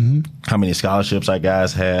 Mm-hmm. How many scholarships our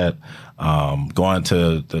guys had, going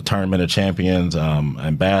to the Tournament of Champions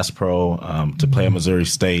and Bass Pro, to play at Missouri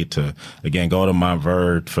State, to, again, go to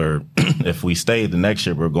Montverde for, if we stayed the next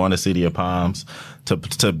year, we're going to City of Palms.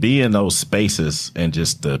 To be in those spaces and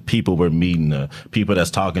just the people we're meeting, the people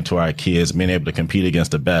that's talking to our kids, being able to compete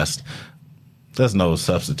against the best, there's no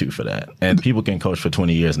substitute for that. And people can coach for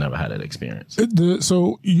 20 years, never had that experience.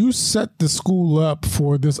 So you set the school up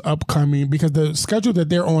for this upcoming, because the schedule that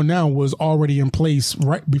they're on now was already in place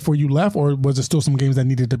right before you left, or was there still some games that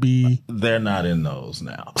needed to be? They're not in those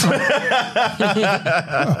now.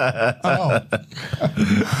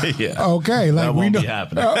 Yeah. Okay. Like, that won't be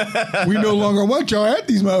happening. We no longer want y'all at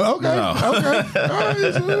these moments. Okay. No.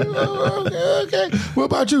 Okay. What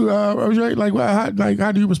about you?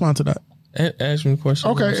 How do you respond to that? Ask me a question.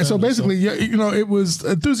 Okay, so basically, it was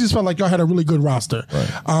enthusiasts felt like y'all had a really good roster.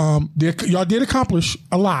 Right. Y'all did accomplish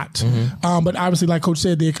a lot, but obviously, like Coach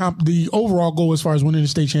said, the overall goal as far as winning the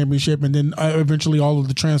state championship, and then eventually all of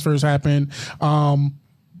the transfers happened.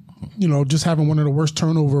 Just having one of the worst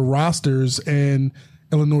turnover rosters in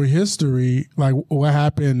Illinois history. Like, what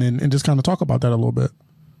happened, and just kind of talk about that a little bit.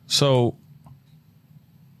 So.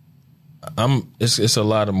 It's a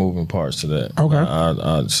lot of moving parts to that.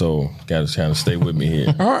 Okay. So got to kind of stay with me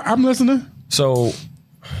here. All right, I'm listening. So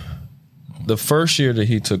the first year that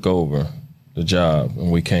he took over the job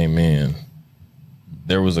and we came in,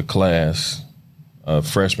 there was a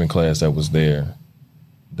freshman class that was there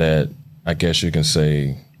that I guess you can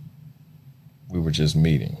say we were just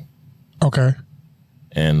meeting. Okay.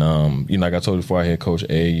 And, like I told you before, I had coached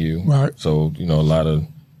AAU. Right. So, a lot of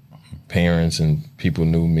parents and people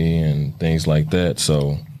knew me and things like that.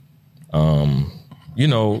 So You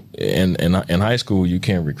know, in high school you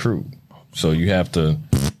can't recruit, so you have to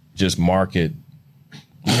just market.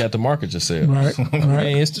 You have to market yourself. Right.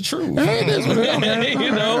 Man, it's the truth. It is what it is. Okay.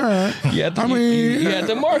 You know, Right. you have to, you have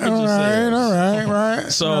to market yourself. All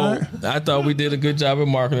right. So I thought we did a good job of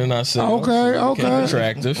marketing ourselves. Okay.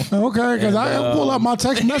 Attractive. Okay, because I pull up my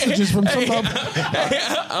text messages from some.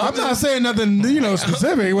 I'm not saying nothing,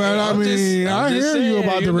 specific, but I hear you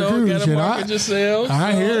about the recruiting shit.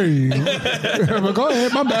 I hear you. But go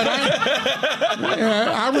ahead, my bad.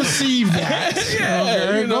 I received that.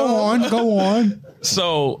 Yeah, okay, go on.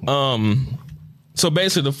 So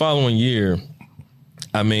basically the following year,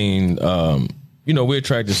 we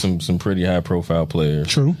attracted some pretty high profile players.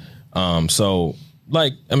 True.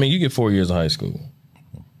 You get 4 years of high school,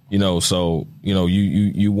 you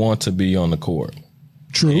want to be on the court.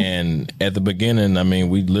 True. And at the beginning,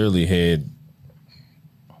 we literally had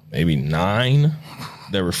maybe 9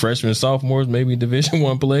 that were freshmen and sophomores, maybe Division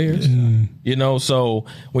I players. So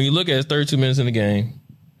when you look at it, 32 minutes in the game,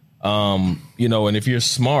 and if you're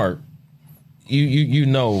smart, you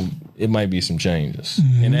know it might be some changes,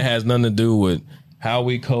 and it has nothing to do with how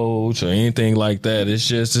we coach or anything like that.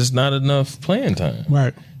 It's not enough playing time,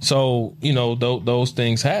 right? So those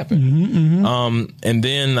things happen, and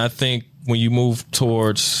then I think when you move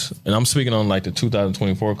towards, and I'm speaking on like the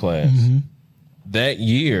 2024 class, that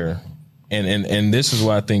year, and this is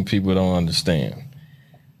what I think people don't understand.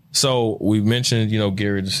 So we mentioned,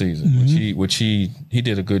 Gary DeSeason, which he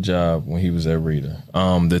did a good job when he was at Rita.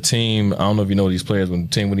 The team, I don't know if you know these players, but the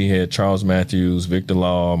team when he had Charles Matthews, Victor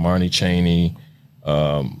Law, Marnie Chaney,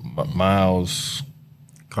 Miles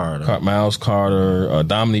Carter,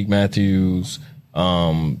 Dominique Matthews,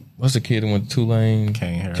 what's the kid who went to Tulane?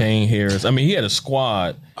 Kane Harris. He had a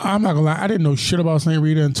squad. I'm not gonna lie, I didn't know shit about St.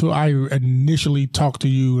 Rita until I initially talked to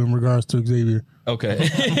you in regards to Xavier. Okay.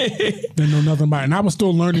 Didn't know nothing about it. And I was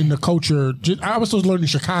still learning the culture. I was still learning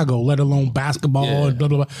Chicago, let alone basketball and blah,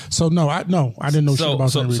 blah, blah. So, I didn't know shit about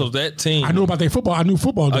St. Rita. So that team. I knew about their football. I knew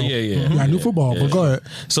football, though. I knew football, but go ahead.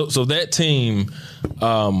 So that team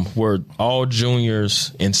were all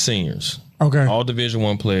juniors and seniors. Okay. All Division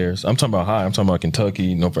I players. I'm talking about high. I'm talking about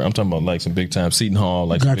Kentucky. I'm talking about like some big time Seton Hall,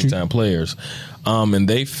 some big time players. And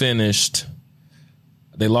they finished.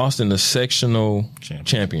 They lost in the sectional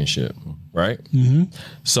championship, right?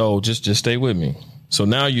 So just stay with me. So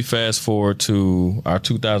now you fast forward to our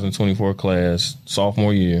 2024 class,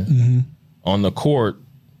 sophomore year. On the court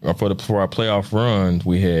for our playoff run,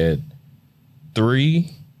 we had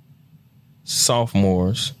 3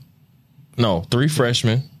 sophomores. No, 3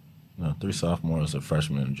 freshmen. No, 3 sophomores, a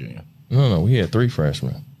freshman and a junior. No, we had 3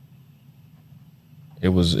 freshmen. It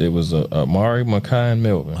was Amari, Makai, and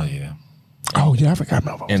Melvin. Oh yeah. Oh yeah, I forgot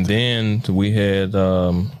Melvin. And then we had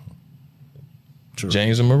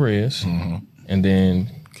James and Marias, and then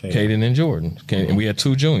Caden and Jordan, and we had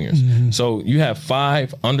 2 juniors. So you have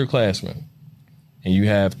 5 underclassmen, and you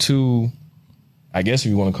have 2, I guess if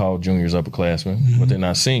you want to call juniors upperclassmen, but they're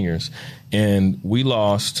not seniors. And we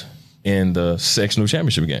lost in the sectional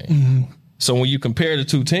championship game. So when you compare the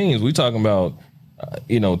 2 teams, we're talking about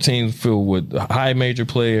teams filled with high major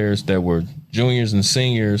players that were juniors and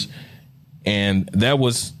seniors, and that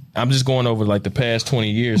was, I'm just going over like the past 20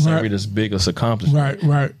 years, St. Rita's biggest accomplishment.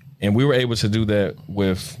 Right. And we were able to do that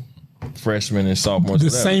with freshmen and sophomores. The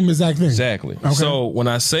same exact thing. Exactly. Okay. So when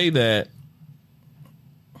I say that,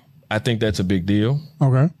 I think that's a big deal.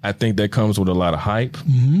 Okay. I think that comes with a lot of hype.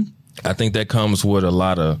 I think that comes with a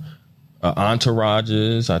lot of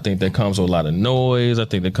entourages. I think that comes with a lot of noise. I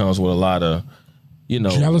think that comes with a lot of,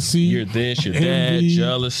 jealousy. You're this, you're that,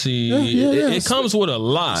 jealousy. It comes with a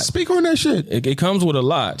lot. Speak on that shit. It comes with a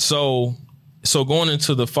lot. So going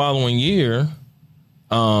into the following year,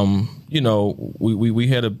 we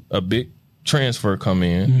had a big transfer come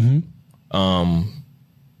in,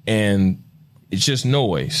 and it's just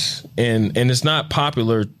noise, and it's not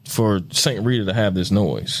popular for St. Rita to have this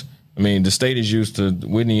noise. The state is used to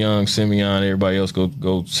Whitney Young, Simeon, everybody else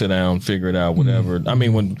go sit down, figure it out, whatever.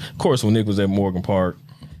 When Nick was at Morgan Park,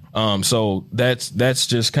 so that's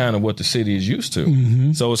just kind of what the city is used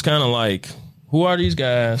to. So it's kind of like, who are these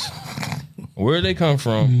guys? Where do they come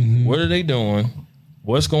from? What are they doing?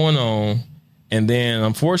 What's going on? And then,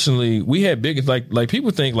 unfortunately, we had big, like people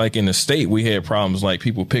think like in the state we had problems like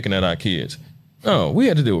people picking at our kids. No, we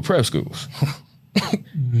had to deal with prep schools.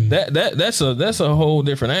 That's a whole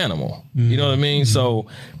different animal. You know what I mean? So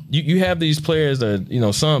you have these players that,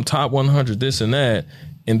 some top 100, this and that,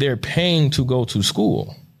 and they're paying to go to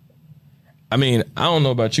school. I don't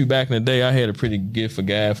know about you. Back in the day, I had a pretty gift for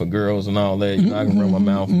guys, for girls and all that. I can run my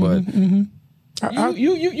mouth, but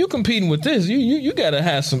You competing with this. You got to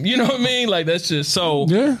have some, you know what I mean? Like, that's just so.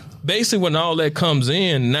 Yeah. Basically, when all that comes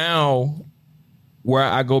in, now where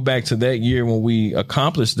I go back to that year when we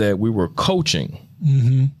accomplished that, we were coaching.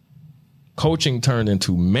 Mm-hmm. Coaching turned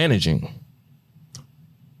into managing.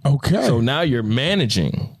 Okay. So now you're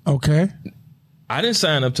managing. Okay. I didn't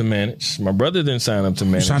sign up to manage. My brother didn't sign up to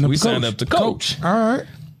manage. We signed up to coach. All right.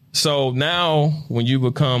 So now when you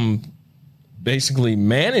become basically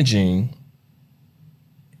managing,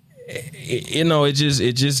 it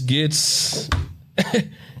just gets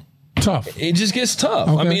tough. It just gets tough.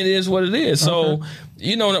 Okay. I mean, it is what it is. So,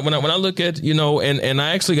 okay. When I look at, and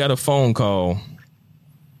I actually got a phone call.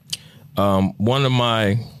 There's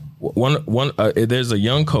a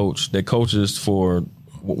young coach that coaches for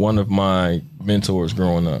one of my mentors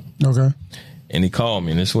growing up. Okay. And he called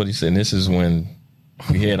me, and this is what he said. And this is when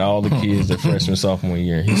we had all the kids that freshman, sophomore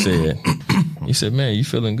year. He said, man, you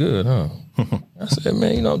feeling good, huh? I said,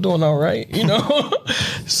 man, I'm doing all right,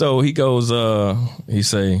 So he goes, he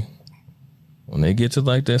say, when they get to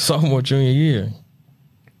like that sophomore, junior year,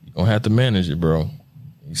 you're going to have to manage it, bro.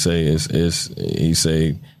 He say,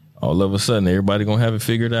 all of a sudden, everybody going to have it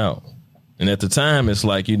figured out. And at the time, it's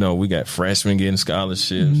like, we got freshmen getting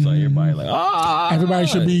scholarships. Mm-hmm. Like everybody everybody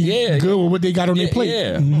should be good with what they got on their plate.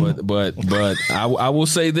 Yeah, mm-hmm. but I will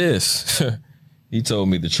say this. He told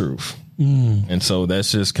me the truth. And so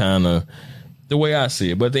that's just kind of the way I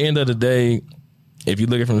see it. But at the end of the day, if you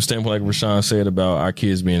look at it from the standpoint, like Rashawn said about our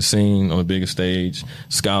kids being seen on the biggest stage,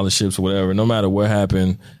 scholarships, whatever, no matter what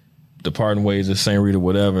happened, departing ways at St. Rita,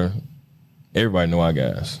 whatever, everybody know our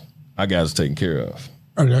guys. Our guys are taken care of.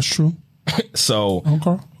 Oh, that's true. So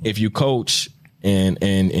if you coach and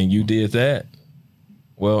you did that,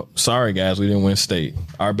 well, sorry guys, we didn't win state.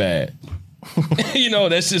 Our bad.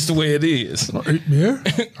 That's just the way it is. Yeah.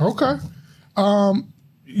 Okay.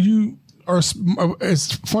 You are.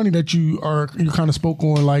 It's funny that you kind of spoke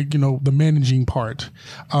on the managing part.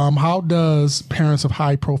 How does parents of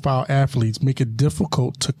high profile athletes make it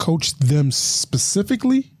difficult to coach them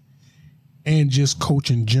specifically, and just coach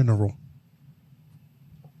in general?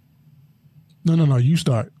 No, you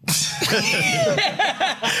start.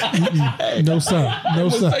 No, sir.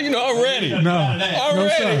 I'm ready. No,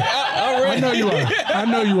 sir. I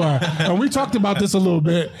know you are. And we talked about this a little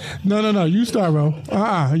bit. No, you start, bro.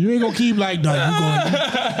 You ain't gonna keep like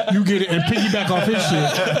that. You get it and piggyback off his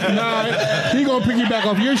shit. Nah, he gonna piggyback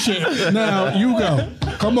off your shit. Now you go.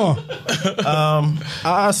 Come on.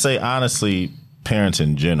 I say honestly, parents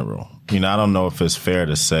in general. I don't know if it's fair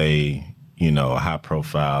to say, a high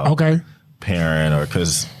profile. Okay. Parent, or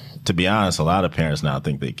because to be honest, a lot of parents now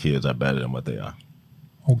think their kids are better than what they are.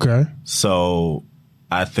 Okay. So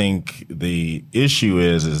I think the issue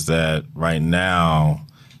is that right now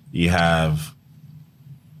you have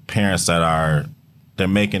parents that they're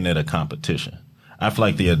making it a competition. I feel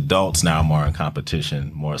like the adults now are more in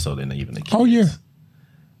competition more so than even the kids.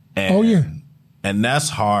 Oh yeah. And that's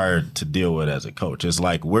hard to deal with as a coach. It's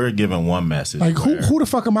like we're given one message. Like who the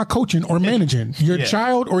fuck am I coaching or managing? Your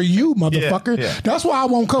child or you, motherfucker? Yeah. That's why I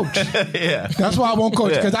won't coach. Yeah. That's why I won't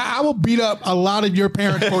coach, because I will beat up a lot of your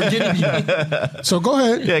parents for getting beat. So go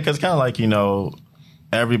ahead. Yeah, because kind of like,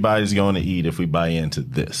 everybody's going to eat if we buy into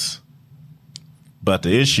this. But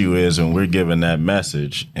the issue is when we're given that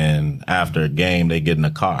message and after a game they get in a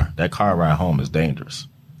car, that car ride home is dangerous.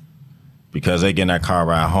 Because they get in that car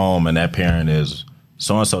ride home and that parent is,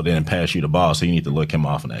 so-and-so didn't pass you the ball, so you need to look him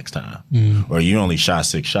off next time. Or you only shot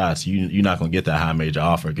 6 shots. You're not going to get that high major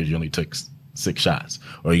offer because you only took 6 shots.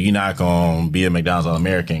 Or you're not going to be a McDonald's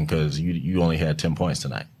All-American because you only had 10 points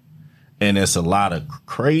tonight. And it's a lot of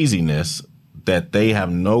craziness that they have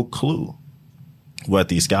no clue what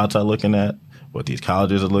these scouts are looking at, what these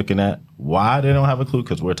colleges are looking at. Why they don't have a clue?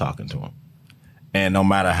 Because we're talking to them. And no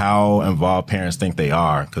matter how involved parents think they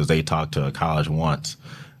are, because they talked to a college once,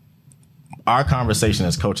 our conversation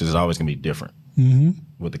as coaches is always going to be different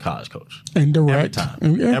with the college coach. And direct.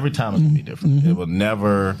 Every time it's going to be different. It will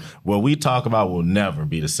never, what we talk about will never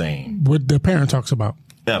be the same. What the parent talks about.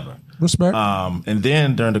 Ever. Respect. And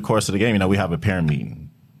then during the course of the game, we have a parent meeting.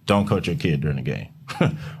 Don't coach your kid during the game.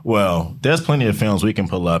 Well, there's plenty of films we can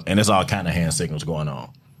pull up, and it's all kind of hand signals going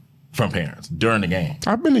on from parents during the game.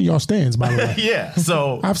 I've been in y'all stands, by the way. Yeah,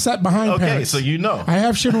 so I've sat behind parents. Okay, so I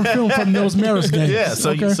have shit on film from those Marist games. Yeah,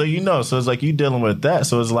 so so it's like you dealing with that.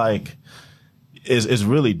 So it's like it's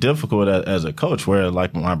really difficult as a coach. Where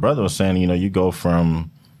like my brother was saying, you go from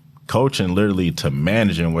coaching literally to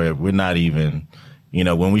managing, where we're not even,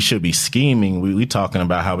 when we should be scheming, we talking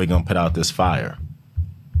about how we're gonna put out this fire.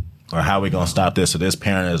 or how we going to stop this, or this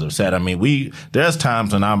parent is upset. I mean, there's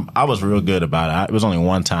times when I was real good about it. It was only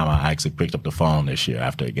one time I actually picked up the phone this year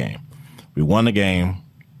after a game. We won the game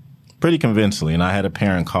pretty convincingly, and I had a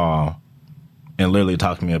parent call and literally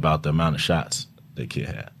talk to me about the amount of shots the kid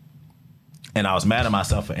had. And I was mad at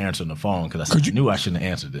myself for answering the phone because I knew I shouldn't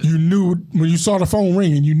have answered this. You knew when you saw the phone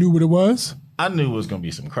ring and you knew what it was? I knew it was going to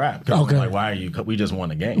be some crap. Okay. Like, why are you? We just won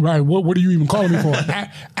the game. Right. What are you even calling me for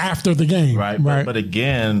after the game? Right. But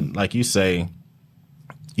again, like you say,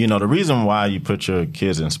 the reason why you put your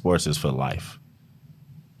kids in sports is for life.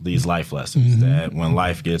 These life lessons that when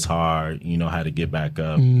life gets hard, you know how to get back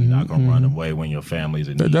up. You're not going to run away when your family's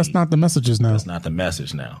in need. That's not the messages now. That's not the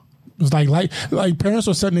message now. It's like parents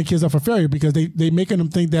are setting their kids up for failure because they making them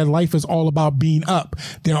think that life is all about being up.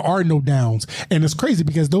 There are no downs, and it's crazy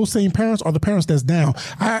because those same parents are the parents that's down.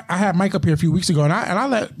 I had Mike up here a few weeks ago, and I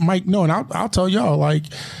let Mike know, and I'll tell y'all, like,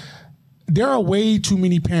 there are way too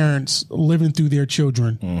many parents living through their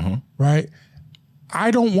children, right? I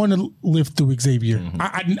don't want to live through Xavier.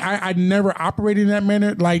 I never operated in that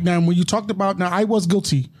manner. Like, now when you talked about, I was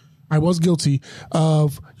guilty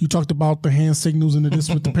of, you talked about the hand signals and this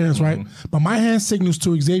with the parents, right? But my hand signals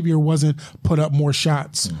to Xavier wasn't put up more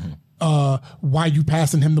shots. Why you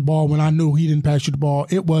passing him the ball when I knew he didn't pass you the ball?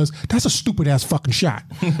 It was, that's a stupid ass fucking shot.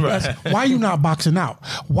 Why are you not boxing out?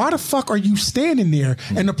 Why the fuck are you standing there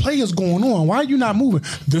and the play is going on? Why are you not moving?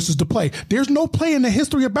 This is the play. There's no play in the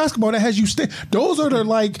history of basketball that has you stand. Those are the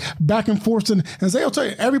like back and forths. And Zay'll tell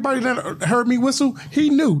you, everybody that heard me whistle, he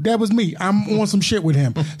knew that was me. I'm on some shit with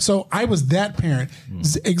him. So I was that parent.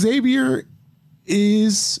 Xavier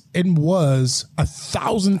is and was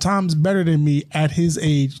 1,000 times better than me at his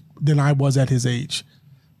age than I was at his age.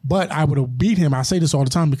 But I would have beat him. I say this all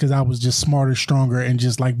the time because I was just smarter, stronger, and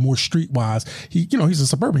just like more streetwise. He's a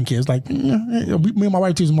suburban kid. It's like, me and my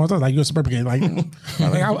wife tease him all the time, like, you're a suburban kid. Like,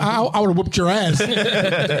 I would have whooped your ass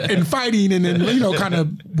in fighting and then, kind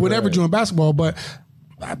of whatever doing basketball. But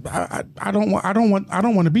I don't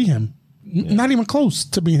want to be him. Not even close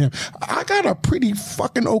to being him. I got a pretty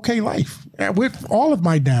fucking okay life with all of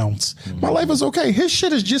my downs. My life is okay. His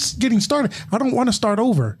shit is just getting started. I don't want to start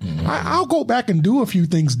over. I'll go back and do a few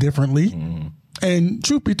things differently. And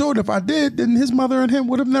truth be told, if I did, then his mother and him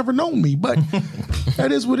would have never known me. But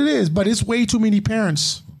that is what it is. But it's way too many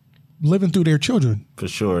parents living through their children. For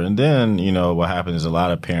sure. And then, what happens is a lot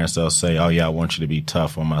of parents, they'll say, oh, yeah, I want you to be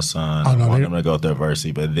tough on my son. I want him to go through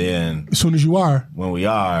adversity. But then as soon as you are, when we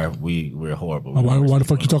are, we're horrible. Why the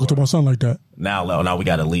fuck you talking to my son like that? Now we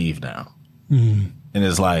got to leave now. And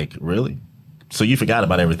it's like, really? So you forgot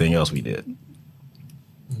about everything else we did.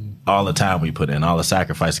 All the time we put in, all the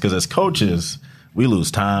sacrifice. Because as coaches, we lose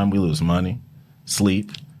time, we lose money,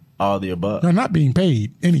 sleep, all the above. You're not being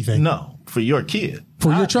paid anything. No. For your kid.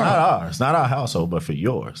 For your child. Not ours. Not our household, but for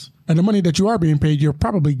yours. And the money that you are being paid, you're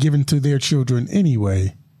probably giving to their children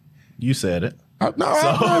anyway. You said it.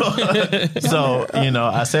 So,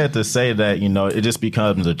 I said to say that, it just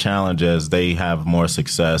becomes a challenge as they have more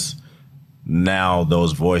success. Now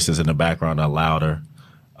those voices in the background are louder.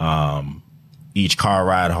 Each car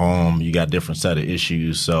ride home, you got a different set of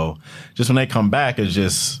issues. So just when they come back, it's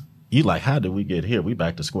just... You like, how did we get here? We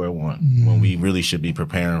back to square one when we really should be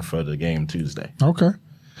preparing for the game Tuesday. Okay.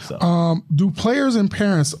 So. Do players and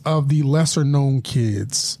parents of the lesser known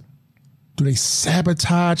kids, do they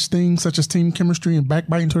sabotage things such as team chemistry and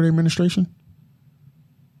backbiting to the administration?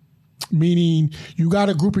 Meaning you got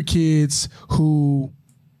a group of kids who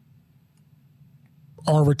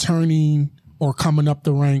are returning or coming up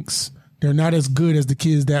the ranks. They're not as good as the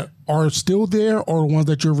kids that are still there or the ones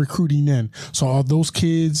that you're recruiting in. So are those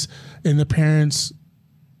kids and the parents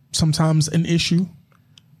sometimes an issue?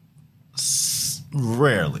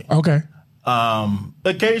 Rarely. Okay.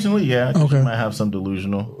 Occasionally, yeah. Okay. You might have some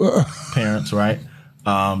delusional parents, right?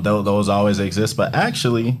 Those always exist. But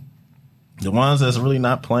actually, the ones that's really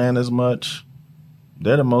not playing as much,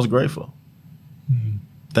 they're the most grateful.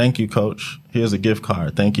 Thank you, coach. Here's a gift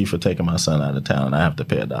card. Thank you for taking my son out of town. I have to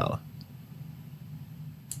pay $1.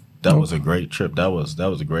 That was a great trip. That was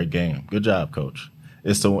a great game. Good job, coach.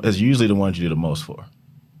 It's usually the ones you do the most for.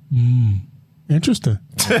 Interesting.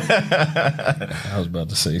 I was about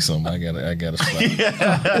to say something. I gotta stop.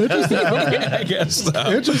 Interesting. I gotta stop.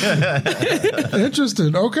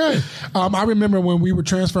 Interesting. Okay. I remember when we were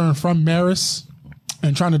transferring from Marist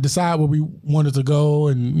and trying to decide where we wanted to go,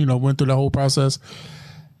 and went through the whole process.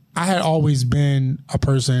 I had always been a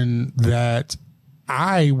person that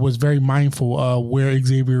I was very mindful of where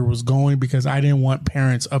Xavier was going because I didn't want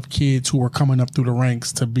parents of kids who were coming up through the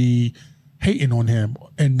ranks to be hating on him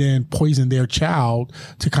and then poison their child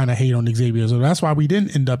to kind of hate on Xavier. So that's why we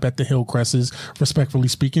didn't end up at the Hillcrests, respectfully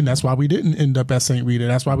speaking. That's why we didn't end up at St. Rita.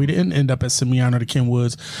 That's why we didn't end up at Simeon or the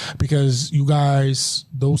Kenwoods, because you guys,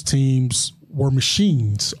 those teams were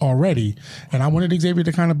machines already. And I wanted Xavier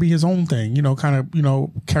to kind of be his own thing,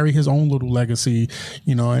 carry his own little legacy,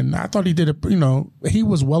 and I thought he did it, he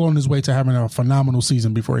was well on his way to having a phenomenal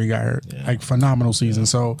season before he got hurt, like phenomenal season.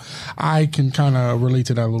 So I can kind of relate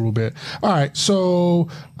to that a little bit. All right. So,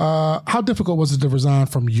 how difficult was it to resign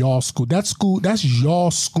from y'all school? That's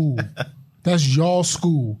y'all school. That's y'all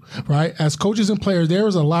school, right? As coaches and players, there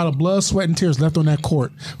is a lot of blood, sweat, and tears left on that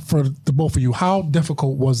court for the both of you. How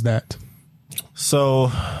difficult was that?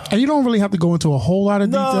 So, and you don't really have to go into a whole lot of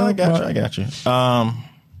detail. I got you. I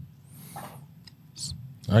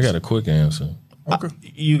got a quick answer. Okay,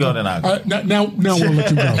 you go then. I go. Now we'll let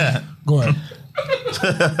you go. Go ahead.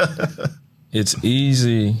 It's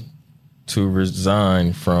easy to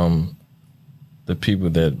resign from the people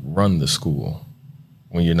that run the school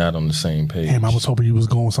when you're not on the same page. Damn, I was hoping you was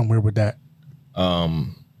going somewhere with that.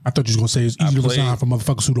 I thought you was gonna say it's easy to resign from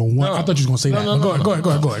motherfuckers who don't want. I thought you was gonna say that. Go ahead.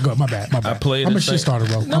 My bad. I'm a shit starter,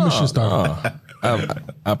 bro. I'm a shit starter.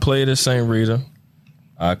 I played at St. Rita.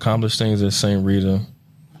 I accomplished things at St. Rita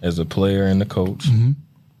as a player and a coach. Mm-hmm.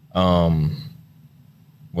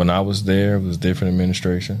 When I was there, it was different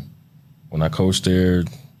administration. When I coached there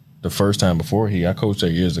the first time before I coached there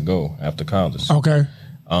years ago after college. Okay.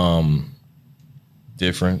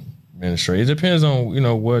 Different administration. It depends on,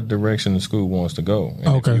 what direction the school wants to go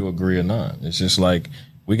and if you agree or not. It's just like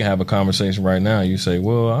we can have a conversation right now. You say,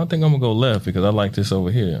 well, I think I'm going to go left because I like this over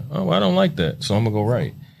here. Oh, well, I don't like that, so I'm going to go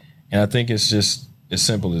right. And I think it's just as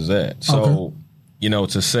simple as that. So,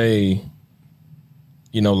 to say,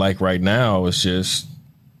 like right now, it's just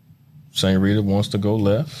St. Rita wants to go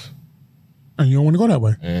left. And you don't want to go that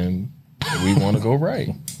way. And we want to go right.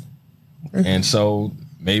 And so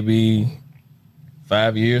maybe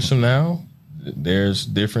 5 years from now, there's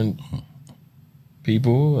different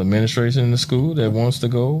people, administration in the school that wants to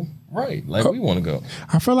go right, like we want to go.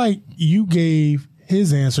 I feel like you gave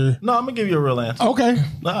his answer. No, I'm going to give you a real answer. Okay.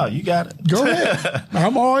 No, you got it. Go ahead.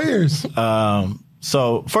 I'm all ears.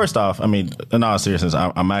 So first off, in all seriousness,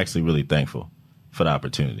 I'm actually really thankful for the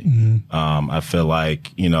opportunity. Mm-hmm. I feel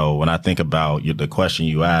like, when I think about the question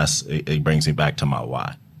you asked, it brings me back to my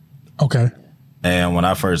why. Okay. And when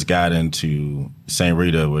I first got into St.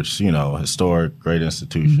 Rita, which, historic, great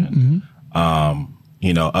institution, mm-hmm.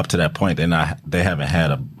 Up to that point, they haven't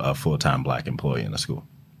had a full-time black employee in the school.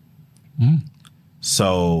 Mm.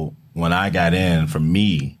 So when I got in, for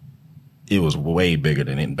me, it was way bigger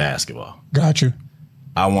than in basketball. Got you.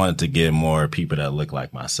 I wanted to get more people that look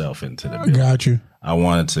like myself into the building. Got you. I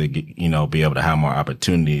wanted to get, be able to have more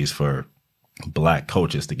opportunities for black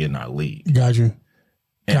coaches to get in our league. Got you.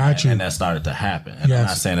 And that started to happen. And I'm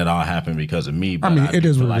not saying it all happened because of me, but it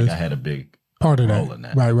is feel what like it is. I had a big part of role in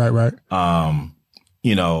that. Right.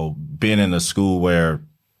 Being in a school where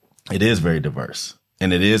it is very diverse,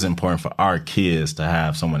 and it is important for our kids to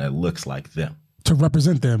have someone that looks like them. To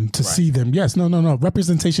represent them, to see them. Yes, no.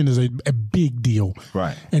 Representation is a big deal.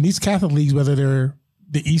 Right. And these Catholic leagues, whether they're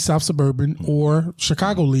the East South Suburban or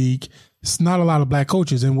Chicago League, it's not a lot of black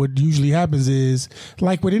coaches. And what usually happens is,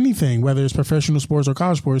 like with anything, whether it's professional sports or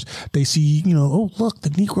college sports, they see, oh, look,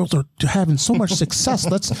 the Negroes are having so much success.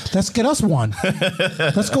 Let's get us one.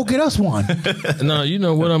 Let's go get us one. No, you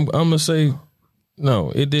know what I'm going to say?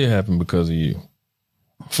 No, it did happen because of you.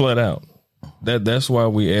 Flat out. That's why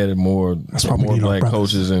we added more black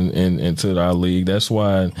coaches into our league. That's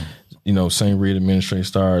why, St. Rita administration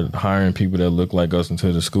started hiring people that look like us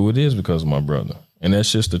into the school. It is because of my brother. And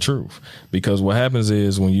that's just the truth. Because what happens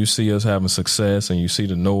is when you see us having success and you see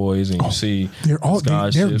the noise and you see they're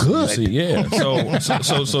good.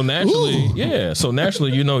 So naturally, so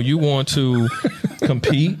naturally, you want to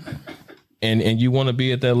compete and you want to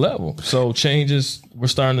be at that level. So changes were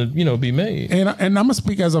starting to, be made. And I'm gonna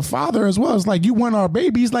speak as a father as well. It's like, you want our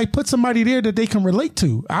babies, like put somebody there that they can relate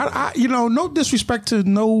to. I no disrespect to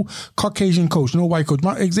no Caucasian coach, no white coach.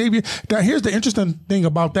 Xavier. Here's the interesting thing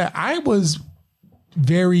about that. I was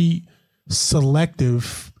very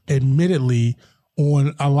selective, admittedly,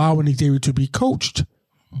 on allowing Xavier to be coached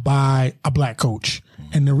by a black coach.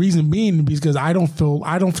 And the reason being because I don't feel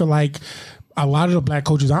like a lot of the black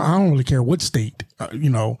coaches, I don't really care what state, I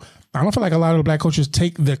don't feel like a lot of the black coaches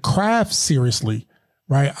take the craft seriously,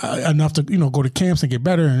 right? Enough to, go to camps and get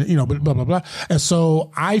better and, blah, blah, blah. And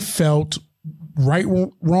so I felt, right,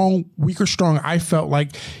 wrong, weak or strong, I felt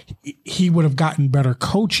like he would have gotten better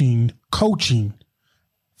coaching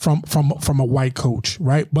from a white coach,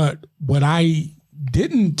 right? But what I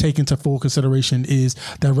didn't take into full consideration is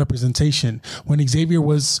that representation. When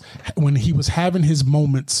he was having his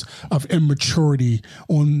moments of immaturity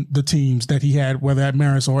on the teams that he had, whether at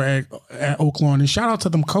Marist or at Oak Lawn, and shout out to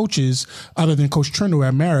them coaches, other than Coach Trindle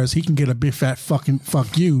at Marist, he can get a big fat fucking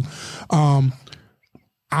fuck you.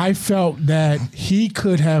 I felt that he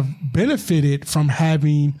could have benefited from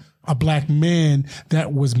having a black man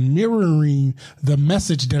that was mirroring the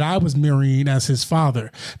message that I was mirroring as his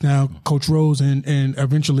father. Now, Coach Rose and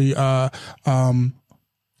eventually Coach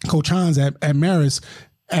Hans at Marist,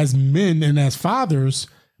 as men and as fathers,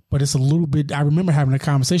 but it's a little bit, I remember having a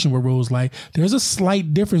conversation where Rose like, there's a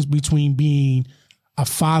slight difference between being a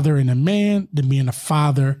father and a man than being a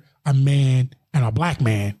father, a man, and a black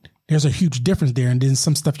man. There's a huge difference there. And then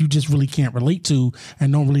some stuff you just really can't relate to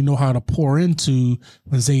and don't really know how to pour into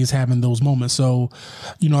when Zay is having those moments. So,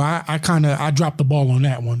 I dropped the ball on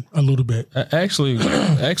that one a little bit. Actually,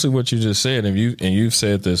 what you just said, and you've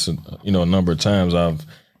said this, a number of times. I've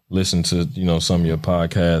listened to, some of your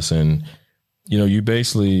podcasts, and, you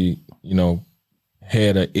basically,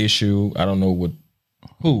 had an issue. I don't know with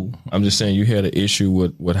who. I'm just saying you had an issue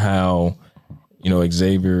with how,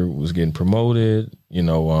 Xavier was getting promoted,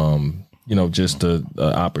 just the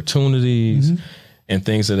opportunities and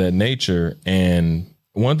things of that nature. And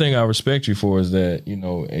one thing I respect you for is that,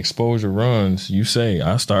 Xposure runs, you say,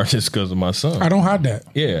 I started this because of my son. I don't hide that.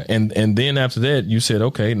 Yeah. And then after that, you said,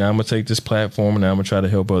 okay, now I'm going to take this platform and now I'm going to try to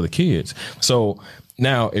help other kids. So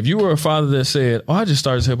now, if you were a father that said, I just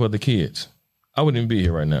started to help other kids, I wouldn't even be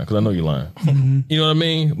here right now because I know you're lying. Mm-hmm. You know what I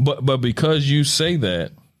mean? But because you say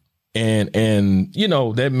that, and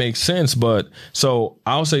that makes sense. But so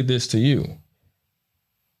I'll say this to you.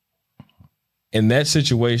 In that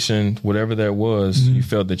situation, whatever that was, you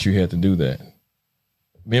felt that you had to do that.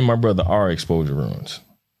 Me and my brother are Xposure runs.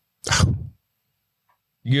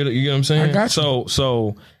 You get what I'm saying? I got you.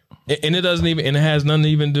 So and it doesn't even, and it has nothing to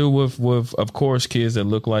even do with of course kids that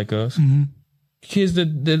look like us. Mm-hmm. Kids that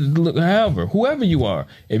look, whoever you are.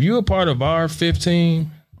 If you're a part of our 15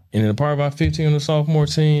 and a part of our 15 on the sophomore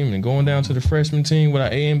team and going down to the freshman team with our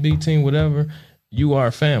A and B team, whatever, you are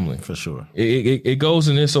a family. For sure. It goes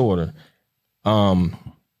in this order. My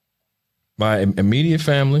immediate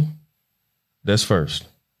family, that's first.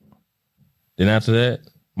 Then after that,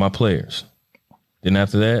 my players. Then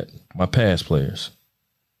after that, my past players.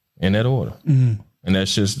 In that order. Mm-hmm. And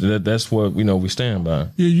that's just that's what we stand by.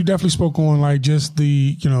 Yeah, you definitely spoke on like just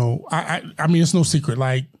the I mean it's no secret.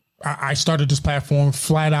 Like I started this platform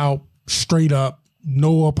flat out, straight up,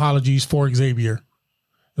 no apologies for Xavier.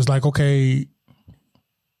 It's like, okay,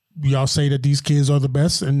 y'all say that these kids are the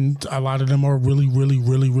best, and a lot of them are really, really,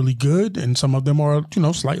 really, really good, and some of them are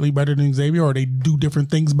slightly better than Xavier, or they do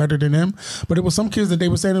different things better than him. But it was some kids that they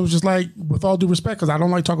were saying it was just like, with all due respect, because I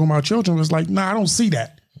don't like talking about children. It's like, nah, I don't see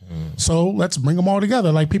that. So let's bring them all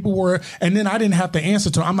together. Like people were, and then I didn't have to answer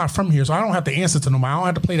to. I'm not from here, so I don't have to answer to them. I don't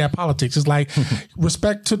have to play that politics. It's like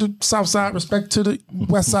respect to the South Side, respect to the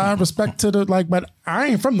West Side, respect to the but I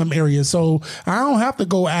ain't from them areas, so I don't have to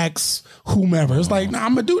go ask whomever. It's like, nah,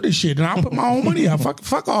 I'm gonna do this shit, and I'll put my own money out.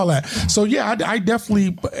 Fuck all that. So yeah, I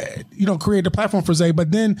definitely created a platform for Zay,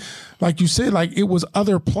 but then like you said, like it was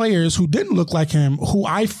other players who didn't look like him who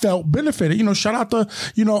I felt benefited. Shout out to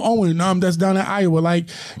Owen, that's down in Iowa, like.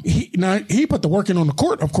 He put the work in on the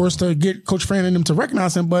court, of course, to get Coach Fran and them to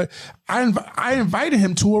recognize him. But I invited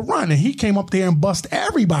him to a run, and he came up there and bust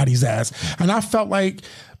everybody's ass. And I felt like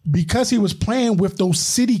because he was playing with those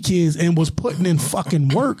city kids and was putting in fucking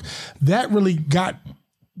work, that really got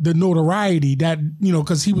the notoriety that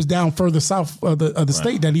because he was down further south of the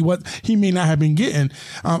state that he may not have been getting,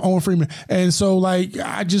 Owen Freeman. And so like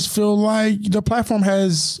I just feel like the platform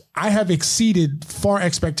I have exceeded far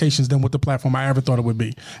expectations than what the platform I ever thought it would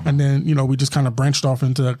be. And then we just kind of branched off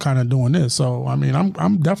into kind of doing this. So I mean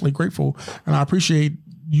I'm definitely grateful, and I appreciate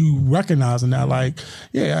you recognizing that. Like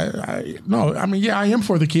I am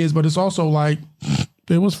for the kids, but it's also like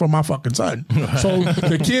it was for my fucking son. So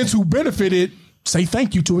the kids who benefited, say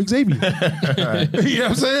thank you to Xavier. Right. You know what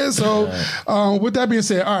I'm saying? So with that being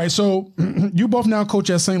said, all right, so you both now coach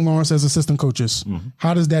at St. Lawrence as assistant coaches. Mm-hmm.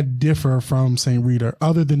 How does that differ from St. Rita,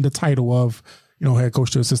 other than the title of head coach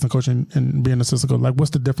to assistant coach and being assistant coach? Like,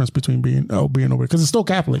 what's the difference between being over? Because it's still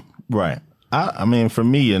Catholic. Right. I mean, for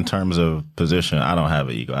me, in terms of position, I don't have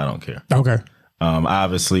an ego. I don't care. Okay.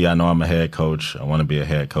 Obviously, I know I'm a head coach. I want to be a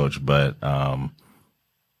head coach, but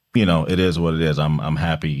it is what it is. I'm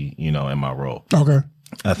happy, in my role. Okay.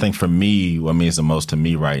 I think for me, what means the most to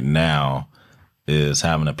me right now is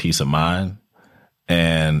having a peace of mind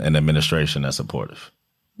and an administration that's supportive.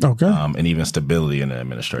 Okay. And even stability in the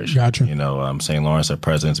administration. Gotcha. St. Lawrence, their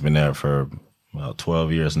president's been there for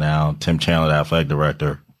 12 years now. Tim Chandler, the athletic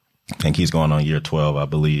director, I think he's going on year 12, I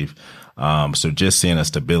believe. So just seeing the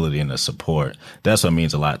stability and the support, that's what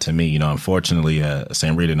means a lot to me. You know, unfortunately, at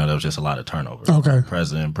St. Rita, there was just a lot of turnover. Okay.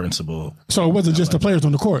 President, principal. So it wasn't just the players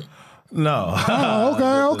on the court. No.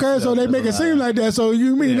 Oh, okay. So they make it seem like that. So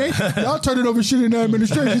you mean y'all turn it over shit in the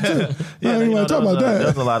administration too? Yeah, I don't want to talk about that.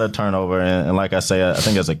 There's a lot of turnover, and like I say, I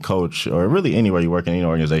think as a coach or really anywhere you work in any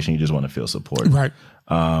organization, you just want to feel support. Right.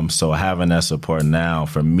 So having that support now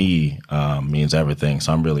for me means everything.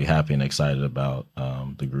 So I'm really happy and excited about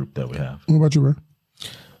the group that we have. What about you, Ray?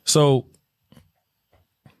 So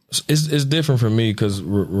it's different for me because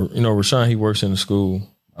Rashawn, he works in the school.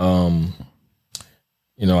 I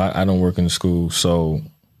don't work in the school, so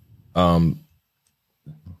I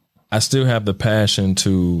still have the passion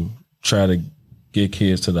to try to get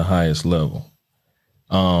kids to the highest level.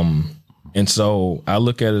 And so I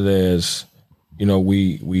look at it as,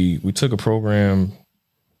 we took a program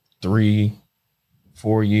 3-4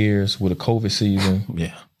 years with a COVID season.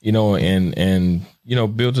 Yeah. And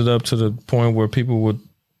built it up to the point where people were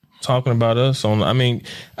talking about us on,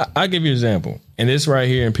 I'll give you an example. And it's right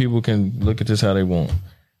here, and people can look at this how they want.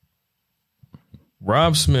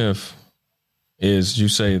 Rob Smith is, you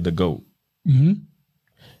say, the GOAT. Mm-hmm.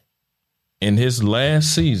 In his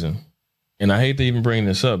last season, and I hate to even bring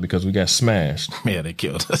this up because we got smashed. Yeah, they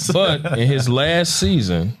killed us. But in his last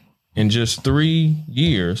season, in just 3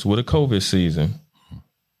 years with a COVID season,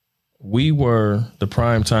 we were the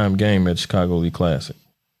primetime game at Chicago League Classic.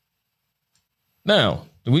 Now,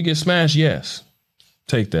 did we get smashed? Yes.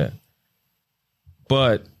 Take that.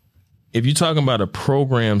 But if you're talking about a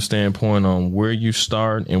program standpoint on where you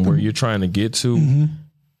start and where you're trying to get to,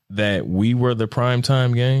 that we were the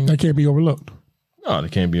primetime game. That can't be overlooked. No,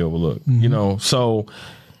 that can't be overlooked. So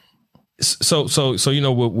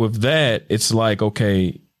with that, it's like,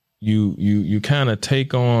 okay, you kind of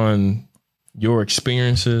take on your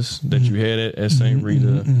experiences that you had at St.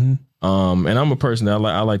 Rita. And I'm a person that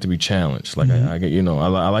I like to be challenged. Like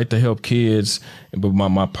I like to help kids, but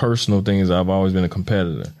my personal thing is I've always been a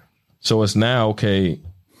competitor. So it's now, okay,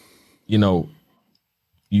 you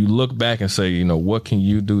look back and say, what can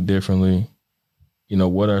you do differently?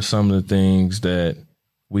 What are some of the things that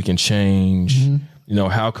we can change?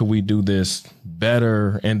 How could we do this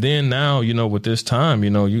better? And then now, with this time,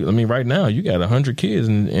 right now you got 100 kids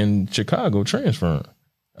in Chicago transferring.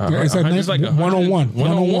 It's like one-on-one,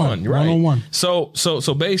 right? One-on-one.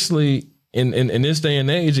 So basically, in this day and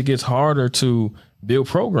age, it gets harder to build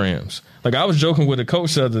programs. Like I was joking with a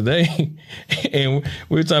coach the other day, and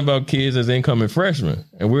we were talking about kids as incoming freshmen,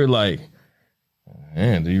 and we we're like,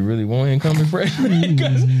 man, do you really want incoming freshmen?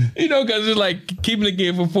 Because it's like keeping a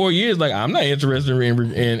kid for 4 years. Like I'm not interested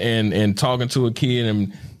in talking to a kid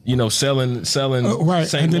and selling right.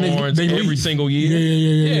 St. Lawrence every single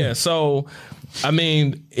year. Yeah. So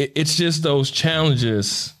it's just those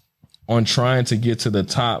challenges on trying to get to the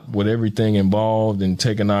top with everything involved and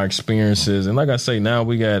taking our experiences. And like I say, now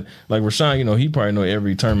we got like Rashawn, he probably know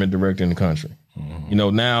every tournament director in the country.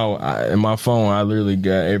 Now in my phone, I literally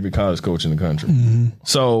got every college coach in the country.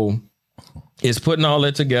 So it's putting all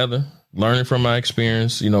that together, learning from my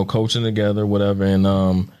experience, coaching together, whatever.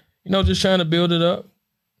 And, just trying to build it up.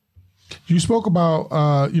 You spoke about,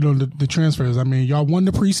 the transfers. Y'all won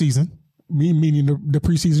the preseason. Meaning the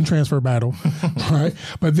preseason transfer battle, right?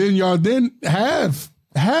 But then y'all have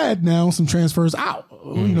had now some transfers out.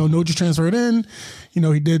 Noja transferred in. He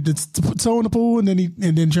did the toe in the pool, and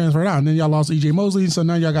then transferred out. And then y'all lost EJ Mosley, so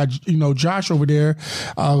now y'all got Josh over there,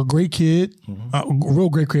 great kid, real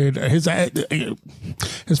great kid. His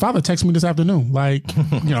father texted me this afternoon, like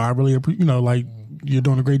I really like. You're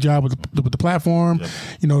doing a great job with the platform.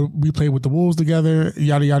 Yep. We played with the Wolves together,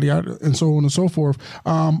 yada, yada, yada, and so on and so forth.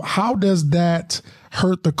 How does that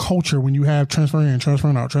hurt the culture when you have transferring in,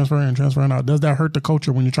 transferring out, transferring in, transferring out? Does that hurt the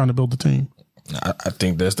culture when you're trying to build the team? I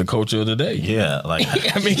think that's the culture of the day. Yeah. Like,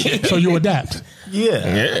 so you adapt.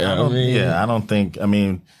 Yeah. I don't think,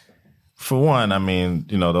 for one,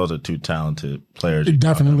 those are two talented players.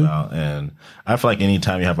 Definitely. And I feel like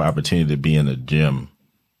anytime you have an opportunity to be in the gym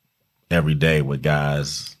every day with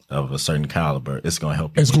guys of a certain caliber, it's going to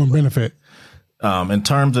help you. It's going to benefit. In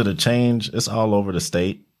terms of the change, it's all over the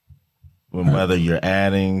state. Whether you're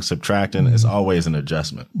adding, subtracting, it's always an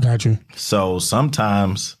adjustment. Got you. So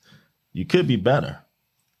sometimes you could be better,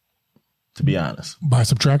 to be honest. By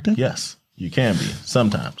subtracting? Yes, you can be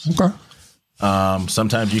sometimes. Okay.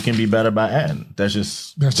 Sometimes you can be better by adding. That's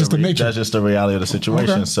just the nature. That's just the reality of the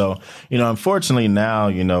situation. Okay. So, unfortunately now,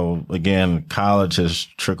 again, college has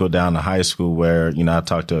trickled down to high school where, I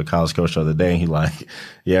talked to a college coach the other day and he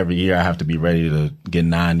every year I have to be ready to get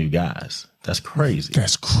 9 new guys. That's crazy.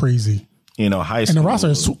 That's crazy. You know, high school. And the roster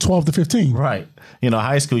is 12 to 15. Right. You know,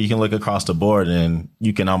 high school, you can look across the board and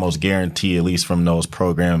you can almost guarantee, at least from those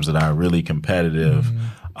programs that are really competitive,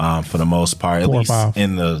 for the most part, at least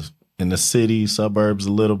in the city, suburbs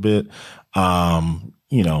a little bit,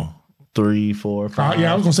 you know, 3, 4, 5.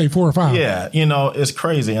 Yeah, I was going to say 4 or 5. Yeah, you know, it's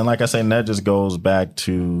crazy. And like I said, that just goes back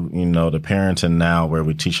to, you know, the parenting now where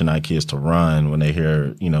we're teaching our kids to run when they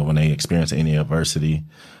hear, you know, when they experience any adversity.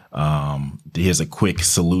 Here's a quick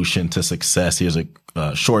solution to success. Here's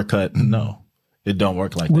a shortcut. No, it don't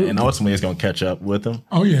work like that. And ultimately it's going to catch up with them.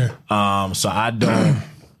 Oh, yeah. So I don't,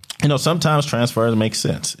 you know, sometimes transfers make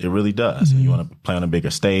sense. It really does. You want to play on a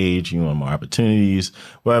bigger stage. You want more opportunities,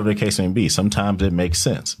 whatever the case may be. Sometimes it makes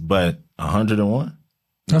sense, but 101?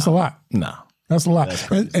 That's a lot. No. That's a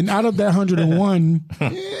lot. And out of that 101,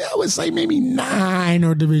 I would say maybe 9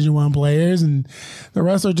 are Division I players, and the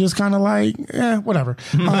rest are just kind of like, whatever.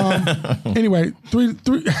 Anyway,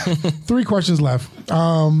 three questions left.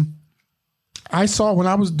 I saw when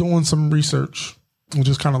I was doing some research and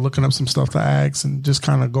just kind of looking up some stuff to ask and just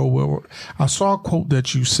kind of go with, I saw a quote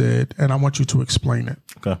that you said, and I want you to explain it.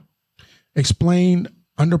 Okay. Explain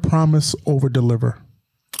under promise, over deliver.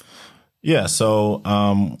 Yeah. So,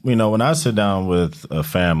 you know, when I sit down with a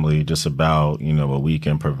family just about, you know, what we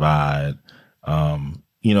can provide,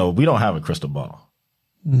 you know, we don't have a crystal ball,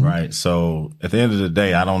 right? So at the end of the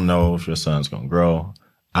day, I don't know if your son's going to grow.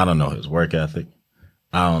 I don't know his work ethic.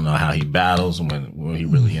 I don't know how he battles when he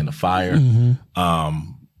really in the fire.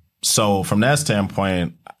 So from that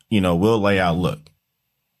standpoint, you know, we'll lay out, look,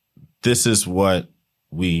 this is what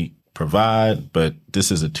we provide, but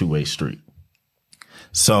this is a two-way street.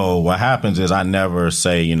 So what happens is I never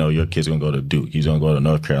say, you know, your kid's going to go to Duke. He's going to go to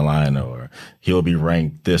North Carolina, or he'll be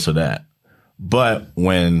ranked this or that. But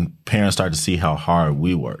when parents start to see how hard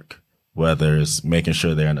we work, whether it's making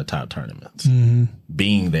sure they're in the top tournaments,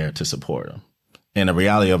 being there to support them. And the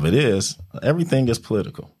reality of it is everything is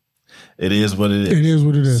political. It is what it is. It is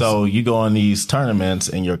what it is. So you go on these tournaments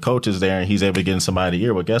and your coach is there and he's able to get in somebody's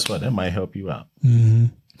ear. Well, guess what? That might help you out.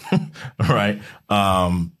 Right.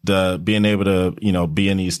 The being able to, you know, be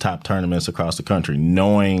in these top tournaments across the country,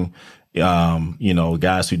 knowing, you know,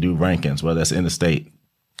 guys who do rankings, whether that's in the state,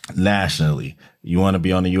 nationally, you want to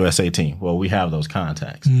be on the USA team. Well, we have those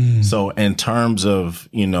contacts. So in terms of,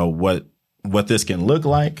 you know, what this can look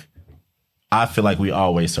like, I feel like we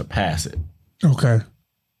always surpass it. Okay.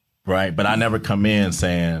 Right. But I never come in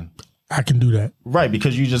saying I can do that. Right.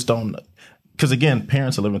 Because you just don't. Because again,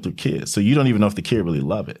 parents are living through kids. So you don't even know if the kid really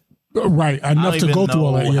love it. Right. Enough to go through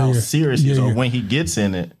all that. How serious he is. Or when he gets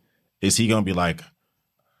in it, is he going to be like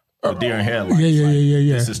a deer in headlights?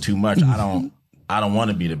 Yeah. This is too much. I don't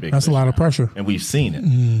want to be the big. That's a lot of pressure. And we've seen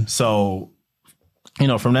it. So, you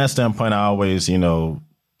know, from that standpoint, I always, you know,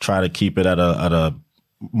 try to keep it at a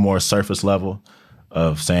more surface level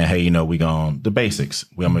of saying, hey, you know, the basics.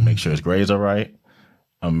 We're going to make sure his grades are right.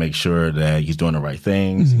 I'm going to make sure that he's doing the right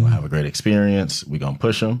things. He's going to have a great experience. We're going to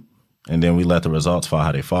push him. And then we let the results fall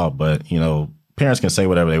how they fall. But, you know, parents can say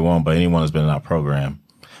whatever they want, but anyone who's been in our program,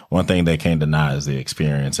 one thing they can't deny is the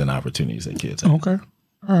experience and opportunities that kids have. Okay.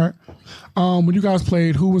 All right. When you guys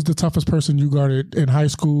played, who was the toughest person you guarded in high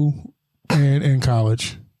school and in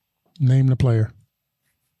college? Name the player.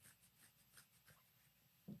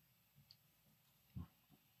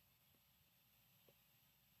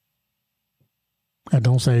 I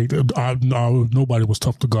don't say no. Nobody was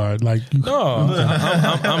tough to guard. Like you, no, okay.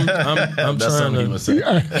 I'm That's trying to. Say.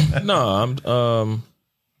 No,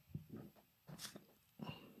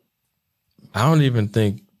 I don't even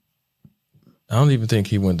think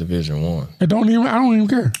he went Division I. I don't even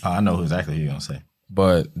care. I know exactly who you're gonna say.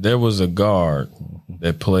 But there was a guard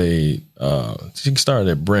that played. He started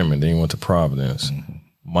at Bremen, then he went to Providence.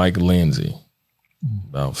 Mike Lindsay,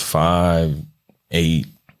 about 5'8",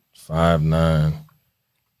 5'9".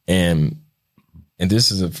 And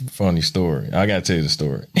this is a funny story. I got to tell you the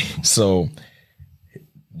story. So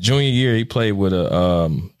junior year, he played with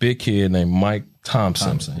a big kid named Mike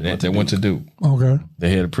Thompson. They went to Duke. Okay. They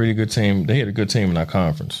had a pretty good team. They had a good team in our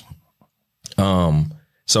conference.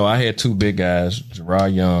 So I had two big guys,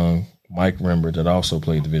 Gerard Young, Mike Rembert, that also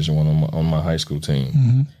played Division I on my high school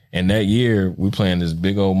team. And that year, we playing this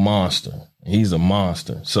big old monster. He's a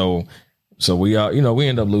monster. So we all, you know, we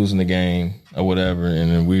end up losing the game or whatever,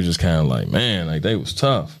 and then we were just kind of like, man, like they was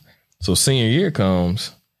tough. So senior year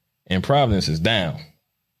comes, and Providence is down,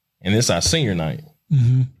 and it's our senior night.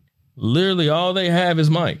 Literally, all they have is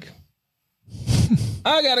Mike.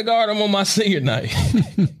 I got to guard him on my senior night.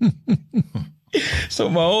 So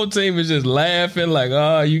my whole team is just laughing like,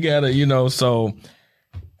 oh, you got to, you know, so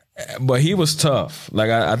But he was tough. Like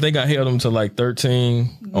I think I held him to like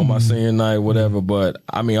 13 on my senior night, whatever. But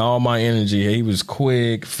I mean, all my energy. He was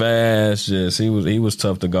quick, fast. Just he was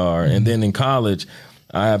tough to guard. And then in college,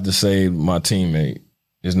 I have to say my teammate.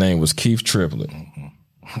 His name was Keith Triplett.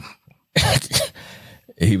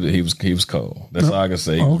 He was cold. That's all I can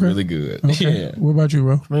say. He was really good. Okay. Yeah. What about you,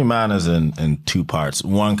 bro? I mean, mine is in two parts.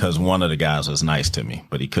 One, because one of the guys was nice to me,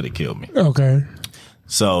 but he could have killed me. Okay.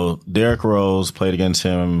 So Derrick Rose, played against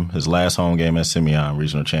him his last home game at Simeon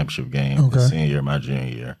Regional Championship game, his senior year, my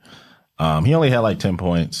junior year. He only had like 10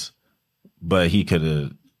 points, but he could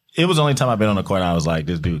have. It was the only time I've been on the court and I was like,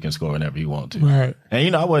 this dude can score whenever he wants to. Right.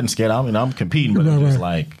 And, I wasn't scared. I mean, I'm competing, but it's just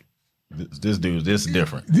like, this dude, this is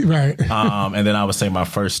different. Right. And then I would say my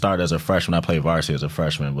first start as a freshman, I played varsity as a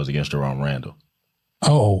freshman, was against Jerome Randall.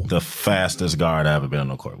 Oh. The fastest guard I ever been on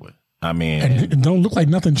the court with. I mean, and it don't look like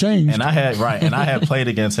nothing changed. And I had played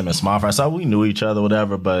against him in small fry, so we knew each other,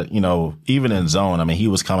 whatever. But even in zone, I mean, he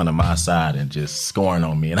was coming to my side and just scoring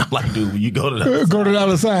on me, and I'm like, dude, you go to the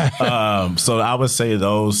other side. So I would say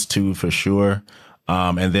those two for sure.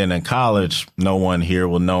 And then in college, no one here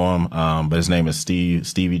will know him, but his name is Stevie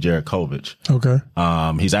Jerikovich. Okay.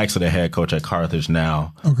 He's actually the head coach at Carthage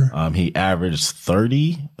now. Okay. He averaged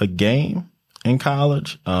 30 a game in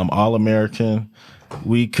college, All-American.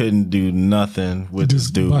 We couldn't do nothing with this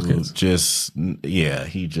dude. Buckets.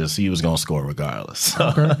 He was going to score regardless.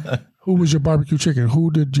 Okay. Who was your barbecue chicken? Who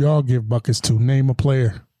did y'all give buckets to? Name a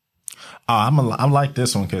player. I'm like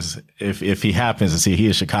this one because if he happens to see he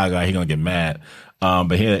is Chicago, he's going to get mad.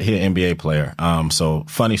 But he an NBA player. So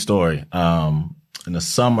funny story. In the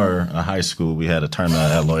summer of high school, we had a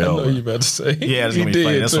tournament at Loyola. I know you about to say. Yeah, it's going to be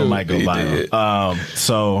funny. This one might go viral.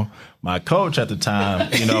 So my coach at the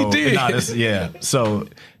time, So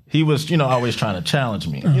he was, always trying to challenge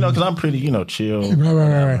me, because I'm pretty, chill.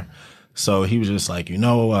 Right. So he was just like,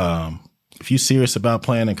 if you serious about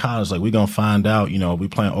playing in college, like we're going to find out, we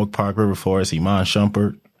playing Oak Park River Forest. Iman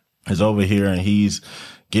Shumpert is over here and he's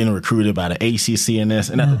getting recruited by the ACC and this.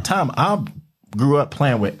 And at the time, I grew up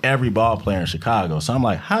playing with every ball player in Chicago. So I'm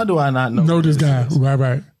like, how do I not know this guy?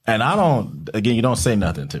 Right. And you don't say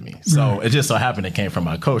nothing to me. So It just so happened it came from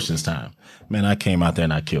my coach this time. Man, I came out there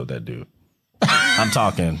and I killed that dude. I'm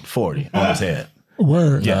talking 40 on his head.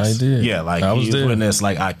 Word. Yes. I did. Yeah, like he was witness,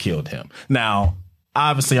 like I killed him. Now,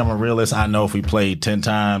 obviously, I'm a realist. I know if we played 10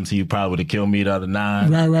 times, he probably would have killed me the other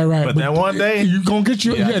 9. Right. But that one day, you gonna get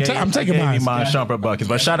you. I'm taking mine. Iman Shumpert buckets.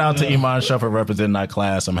 But shout out to Iman Shumpert representing our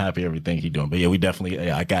class. I'm happy everything he's doing. But we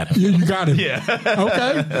definitely, I got him. Yeah, you got him. Yeah.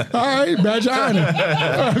 Okay. All right. Badge of honor.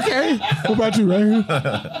 Okay. What about you, Ray?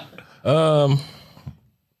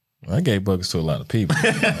 I gave buckets to a lot of people.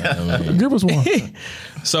 Give us one.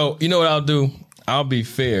 So you know what I'll do? I'll be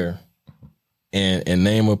fair. And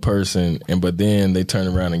name a person, but then they turn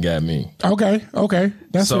around and got me. Okay,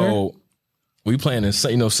 that's so. Fair. We playing in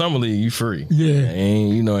summer league. You free. Yeah,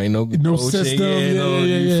 ain't no system.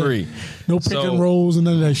 You free. No pick and rolls and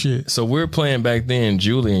none of that shit. So we're playing back then.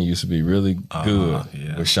 Julian used to be really good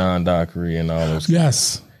with Sean Dockery and all those.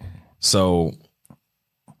 Yes. Guys. So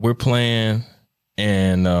we're playing,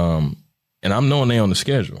 and I'm knowing they on the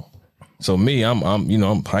schedule. So me, I'm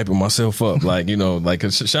hyping myself up,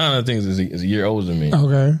 cause Sean, I think is a year older than me.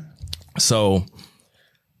 Okay. So,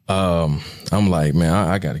 I'm like, man,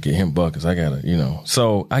 I got to get him buckets. I got to,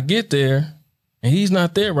 So I get there, and he's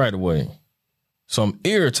not there right away. So I'm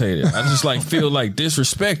irritated. I just feel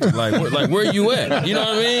disrespected. Like where you at? You know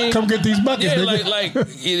what I mean? Come get these buckets. Yeah,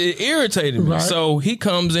 it irritated me. Right. So he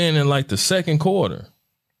comes in the second quarter.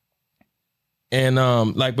 And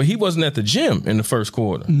but he wasn't at the gym in the first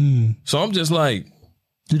quarter. So I'm just like,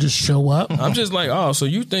 you just show up. I'm just like, oh, so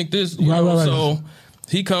you think this? Right. So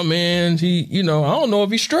he come in, I don't know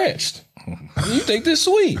if he stretched. You think this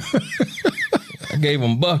sweet? I gave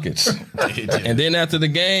him buckets, and then after the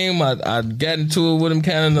game, I got into it with him,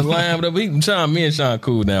 kind of in the line, whatever. Me and Sean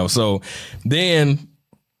cool now. So then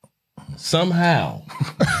somehow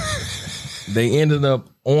they ended up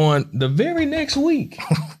on the very next week.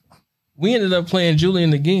 We ended up playing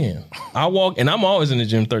Julian again. I walk, and I'm always in the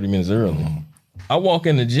gym 30 minutes early. I walk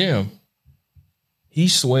in the gym.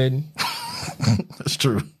 He's sweating. That's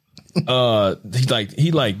true. He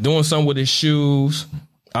doing something with his shoes.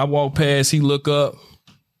 I walk past. He look up,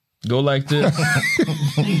 go like this.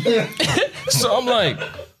 So I'm like,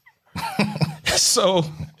 so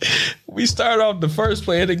we start off the first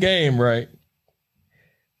play of the game, right?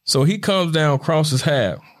 So he comes down, crosses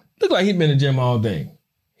half. Look like he been in the gym all day.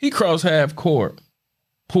 He crossed half court,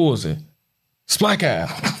 pulls it, splack out.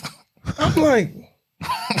 I'm like,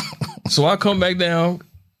 so I come back down,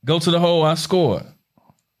 go to the hole, I score.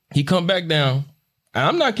 He come back down,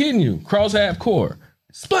 I'm not kidding you. Cross half court.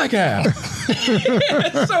 It's black half.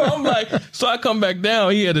 So I'm like, so I come back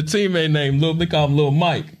down. He had a teammate named they call him Little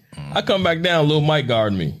Mike. I come back down, Little Mike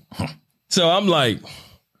guarded me. So I'm like,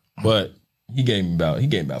 but he gave me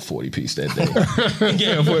about 40 piece that day. He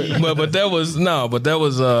gave me 40, but that was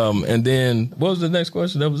and then what was the next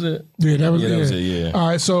question? That was it? Yeah, that was it. Yeah. All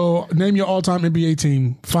right, so name your all-time NBA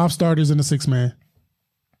team. 5 starters and a 6-man.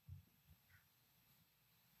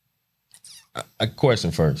 A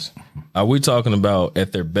question first. Are we talking about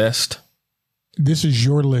at their best? This is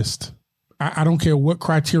your list. I don't care what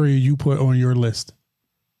criteria you put on your list.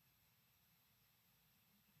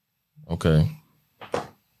 Okay.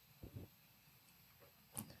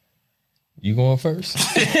 You going first?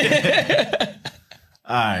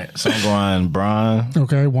 All right. So I'm going Bron.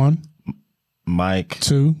 Okay, 1. Mike.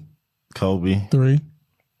 2. Kobe. 3.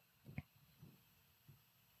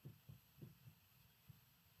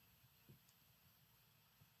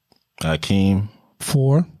 Hakeem.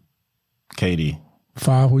 4. KD.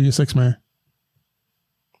 5. Who your 6-man?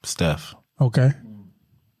 Steph. Okay.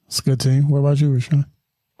 It's a good team. What about you, Rashawn?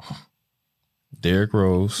 Derrick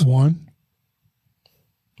Rose. 1.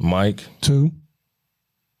 Mike. 2.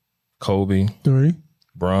 Kobe. 3.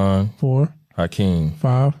 Bron. 4. Hakeem.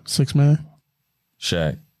 5. 6-man.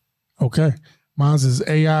 Shaq. Okay. Mine's is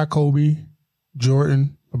AI, Kobe,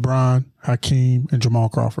 Jordan, LeBron, Hakeem, and Jamal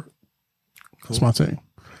Crawford. Cool. That's my team.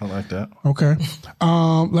 I like that. Okay.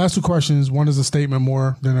 Last 2 questions. One is a statement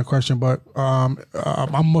more than a question, but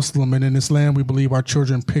I'm Muslim, and in Islam, we believe our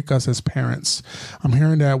children pick us as parents. I'm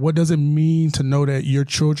hearing that. What does it mean to know that your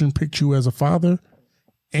children picked you as a father?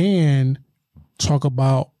 And talk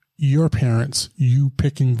about your parents, you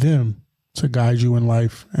picking them to guide you in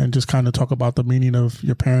life, and just kind of talk about the meaning of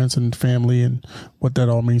your parents and family and what that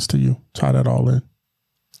all means to you. Tie that all in.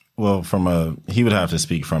 Well, he would have to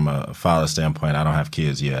speak from a father standpoint. I don't have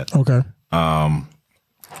kids yet. Okay.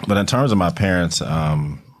 But in terms of my parents,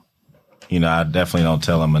 I definitely don't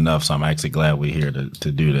tell them enough. So I'm actually glad we're here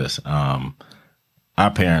to do this. Our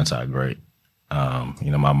parents are great.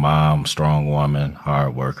 My mom, strong woman,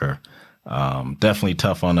 hard worker, definitely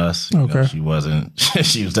tough on us. Okay. She was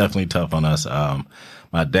definitely tough on us.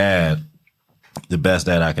 My dad, the best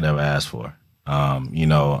dad I could ever ask for.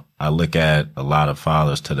 I look at a lot of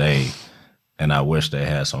fathers today and I wish they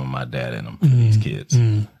had some of my dad in them for these kids.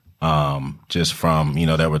 Just from,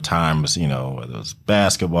 there were times, whether it was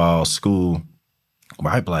basketball, school,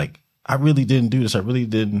 where I'd be like, I really didn't do this. I really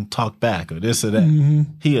didn't talk back or this or that. Mm-hmm.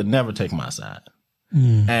 He would never take my side.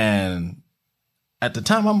 And at the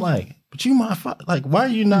time I'm like, but you my father, like, why are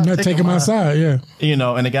you not taking my side? Yeah.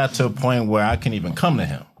 And it got to a point where I couldn't even come to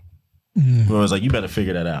him. Where it was like, you better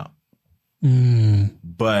figure that out.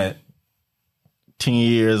 But 10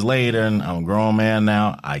 years later, and I'm a grown man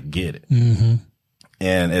now, I get it.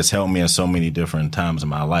 And it's helped me in so many different times in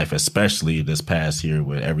my life, especially this past year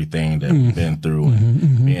with everything that we've been through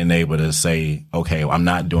and being able to say, okay, well, I'm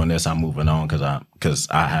not doing this. I'm moving on because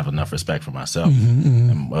I have enough respect for myself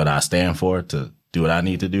and what I stand for to do what I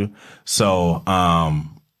need to do. So,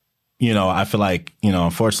 I feel like,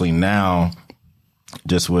 unfortunately now,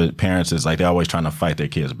 just with parents, it's like they're always trying to fight their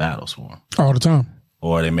kids' battles for them. All the time.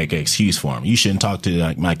 Or they make an excuse for them. You shouldn't talk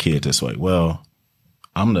to my kid this way. Well,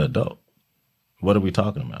 I'm the adult. What are we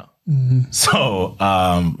talking about? So,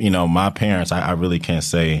 my parents, I really can't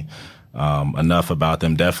say enough about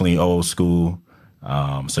them. Definitely old school.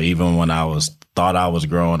 So even when thought I was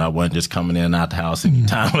grown, I wasn't just coming in and out the house any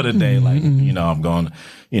time of the day. Like, I'm going,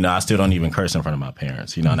 I still don't even curse in front of my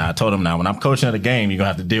parents, and I told them now when I'm coaching at a game, you're going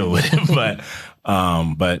to have to deal with it.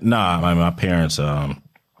 But my parents,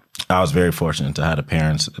 I was very fortunate to have the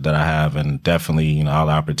parents that I have, and definitely, all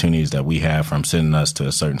the opportunities that we have from sending us to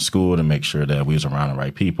a certain school to make sure that we was around the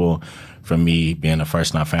right people. From me being the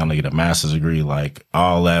first in our family to get a master's degree, like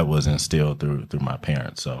all that was instilled through my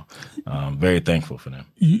parents. So, very thankful for them.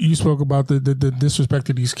 You spoke about the disrespect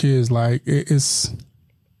to these kids. Like it's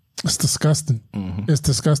disgusting. It's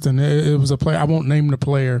disgusting. It was a player. I won't name the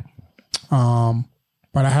player, but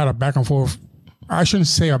I had a back and forth. I shouldn't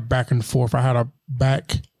say a back and forth. I had a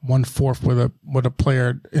back 1/4 with a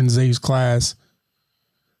player in Zay's class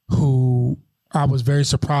who I was very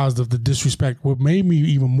surprised of the disrespect. What made me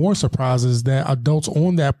even more surprised is that adults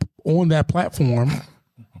on that platform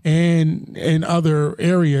and in other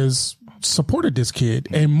areas supported this kid,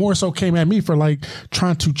 and more so came at me for like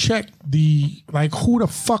trying to check who the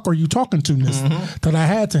fuck are you talking to that I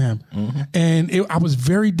had to him. And I was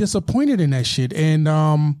very disappointed in that shit. And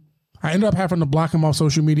I ended up having to block him off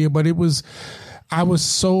social media, but I was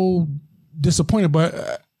so disappointed.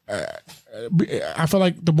 But I feel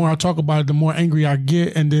like the more I talk about it, the more angry I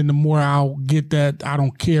get, and then the more I'll get that I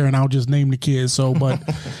don't care, and I'll just name the kids. So, but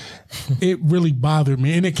it really bothered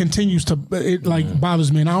me, and it continues to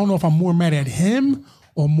bothers me. And I don't know if I'm more mad at him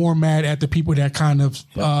or more mad at the people that kind of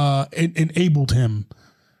enabled him.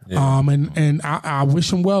 Yeah. And I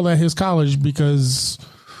wish him well at his college, because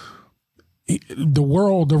the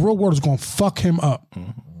real world is going to fuck him up.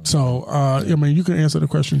 So, I mean, you can answer the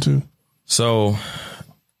question too. So,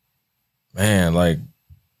 man, like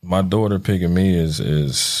my daughter picking me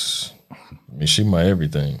is I mean, she my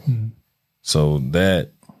everything. Mm-hmm. So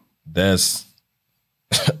that's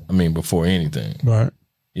I mean, before anything, right?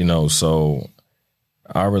 You know, so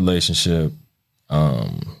our relationship,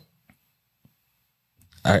 I'm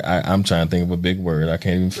trying to think of a big word. I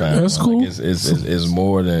can't even find. That's cool. Like it's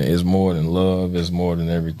more than love. It's more than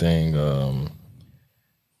everything.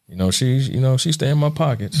 You know, she stay in my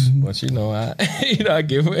pockets, but I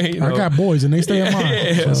give away. I got boys and they stay in mine.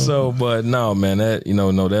 Yeah. So, but no, man, that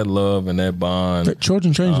that love and that bond, that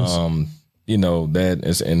children changes. That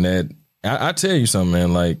is, and that I tell you something,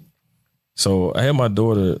 man. Like, so I had my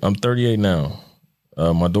daughter. I'm 38 now.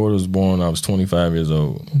 My daughter was born when I was 25 years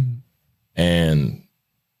old, and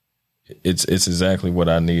it's exactly what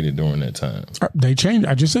I needed during that time. They change.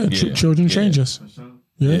 I just said children change us.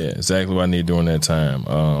 Yeah, exactly what I need during that time.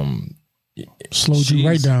 Slowed you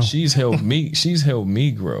right down. She's helped me. She's helped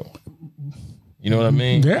me grow. You know what I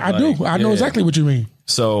mean? Yeah, I do. I know exactly what you mean.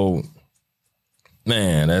 So,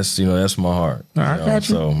 man, that's my heart. I got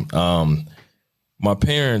you. So, my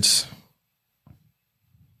parents.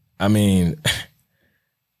 I mean,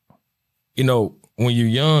 when you're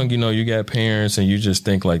young, you got parents and you just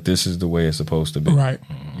think like this is the way it's supposed to be. Right.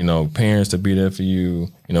 Parents to be there for you.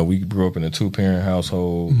 We grew up in a 2-parent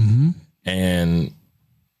household, and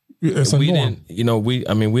it's we didn't, we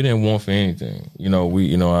didn't want for anything.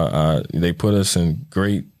 They put us in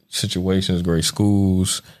great situations, great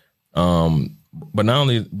schools. But not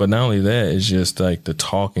only that, it's just like the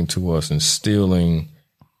talking to us, instilling,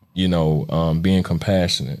 being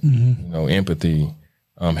compassionate, empathy,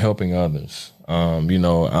 helping others.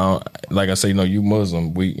 Like I say, you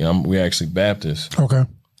Muslim, we actually Baptist. Okay.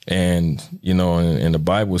 And, and the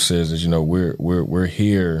Bible says that, we're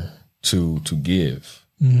here to give,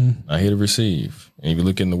 not here to receive. And if you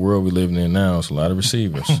look in the world we're living in now, it's a lot of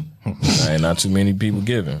receivers and not too many people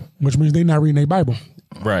giving. Which means they're not reading their Bible.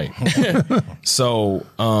 Right. So,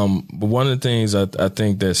 but one of the things I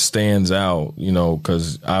think that stands out,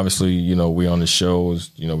 because obviously, we on the shows,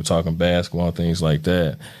 we're talking basketball and things like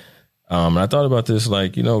that. And I thought about this,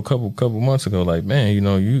 like, a couple months ago, like, man,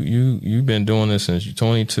 you've been doing this since you're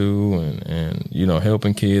 22 and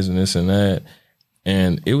helping kids and this and that.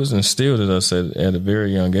 And it was instilled in us at a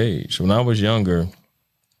very young age. When I was younger,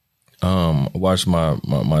 I watched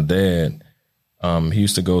my dad. He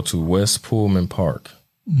used to go to West Pullman Park,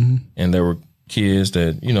 and there were kids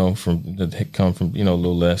that that come from a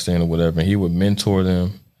little less than or whatever, and he would mentor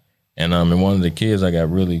them. And one of the kids I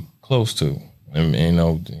got really close to, and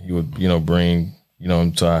he would bring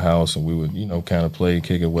him to our house, and we would kind of play,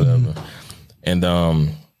 kick it, whatever. And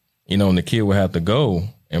and the kid would have to go,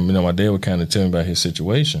 and my dad would kind of tell me about his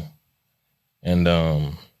situation, and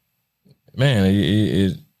man,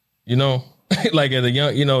 it like at a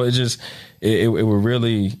young, it just it would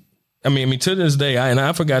really. I mean, to this day,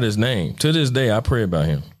 I forgot his name. To this day, I pray about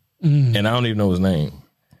him, and I don't even know his name.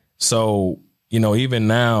 So, even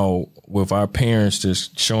now with our parents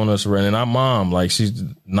just showing us around, and our mom, like, she's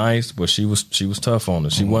nice, but she was tough on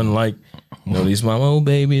us. She wasn't like, these mom, oh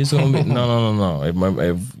baby, it's gonna be no. If,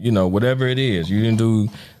 whatever it is, you didn't do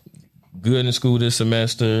good in school this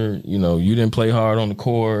semester. You didn't play hard on the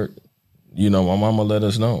court. My mama let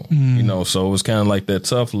us know. So it was kind of like that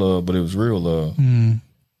tough love, but it was real love.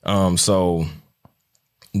 So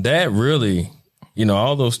that really,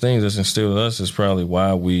 all those things that's instilled in us is probably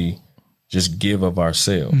why we just give of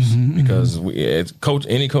ourselves, because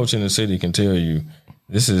any coach in the city can tell you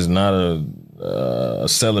this is not a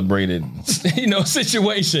celebrated,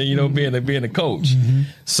 situation, being a coach.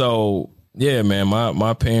 So yeah, man,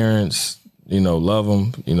 my parents, love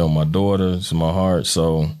them, my daughter's my heart.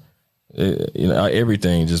 So,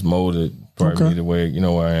 everything just molded probably the way,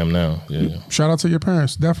 where I am now. Yeah. Shout out to your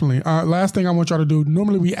parents. Definitely. Last thing I want y'all to do.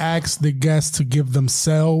 Normally we ask the guests to give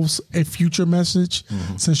themselves a future message.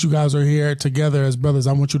 Since you guys are here together as brothers,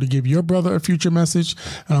 I want you to give your brother a future message,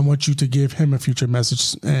 and I want you to give him a future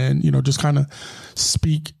message, and, just kind of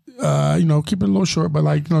speak, keep it a little short, but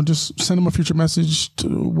just send them a future message to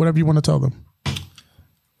whatever you want to tell them.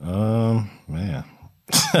 Man,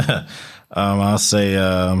 I'll say,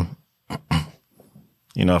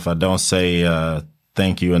 if I don't say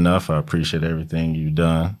thank you enough. I appreciate everything you've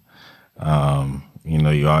done.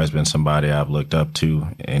 You've always been somebody I've looked up to.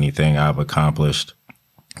 Anything I've accomplished,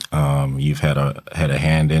 you've had a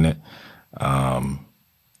hand in it.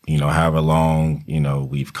 However long,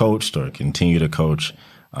 we've coached or continue to coach,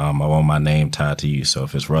 I want my name tied to you. So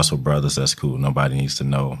if it's Russell Brothers, that's cool. Nobody needs to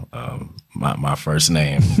know my first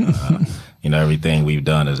name. Everything we've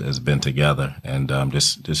done has been together. And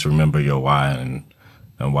just remember your why and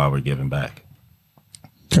why we're giving back.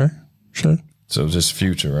 Okay, sure. So just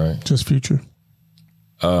future, right? Just future.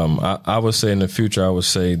 I would say in the future, I would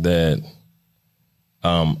say that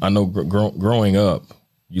I know growing up,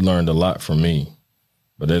 you learned a lot from me.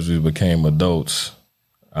 But as we became adults,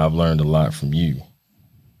 I've learned a lot from you.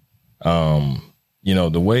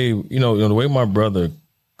 The way my brother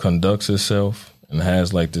conducts himself and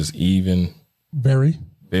has like this very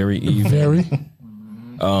even.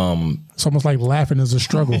 It's almost like laughing is a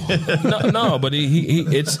struggle. but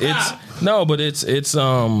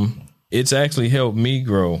it's actually helped me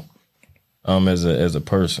grow, as a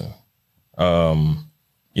person.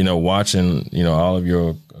 Watching, all of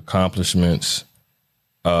your accomplishments,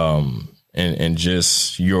 and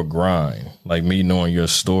just your grind, like me knowing your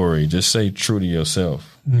story, just stay true to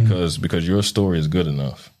yourself because your story is good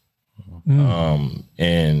enough. And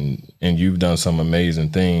you've done some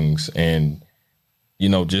amazing things, and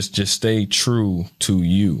just stay true to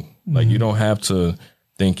you. Like you don't have to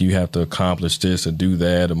think you have to accomplish this or do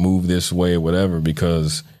that or move this way or whatever,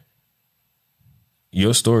 because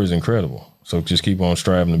your story is incredible. So just keep on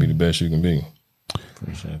striving to be the best you can be.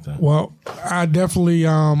 Appreciate that. Well, I definitely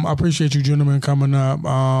appreciate you gentlemen coming up.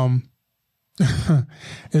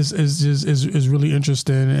 It's really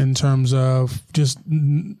interesting in terms of just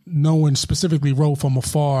knowing specifically Ro from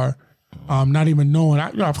afar. Not even knowing,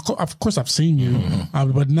 of course I've seen you,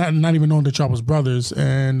 but not even knowing that y'all was brothers.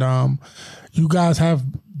 And you guys have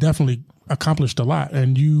definitely accomplished a lot.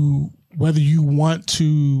 And whether you want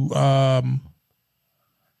to,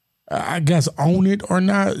 I guess, own it or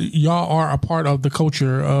not, y'all are a part of the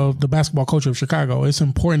culture, of the basketball culture of Chicago. It's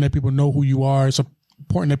important that people know who you are. It's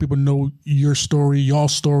important that people know your story,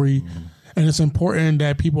 y'all's story. And it's important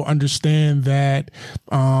that people understand that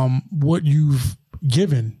what you've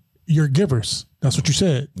given, you're givers. That's what you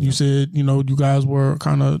said. You said, you guys were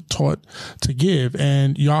kind of taught to give,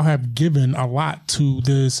 and y'all have given a lot to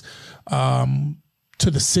this, to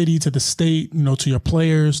the city, to the state, to your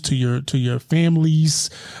players, to your families,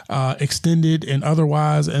 extended and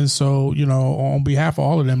otherwise. And so, on behalf of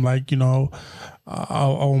all of them, on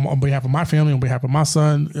behalf of my family, on behalf of my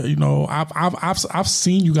son, I've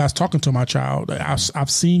seen you guys talking to my child. I've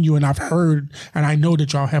seen you, and I've heard, and I know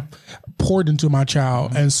that y'all have poured into my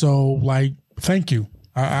child. And so, thank you.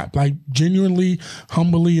 I genuinely,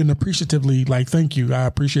 humbly, and appreciatively, thank you. I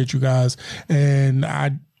appreciate you guys. And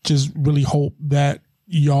I just really hope that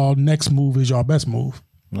y'all next move is y'all best move.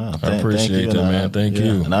 No, I appreciate that, man. Thank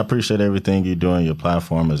you. And I appreciate everything you're doing. Your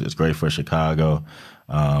platform is great for Chicago.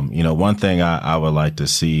 One thing I would like to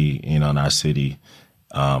see, in our city,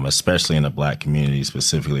 especially in the Black community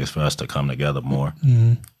specifically, is for us to come together more.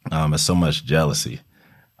 There's so much jealousy.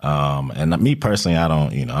 And me personally, I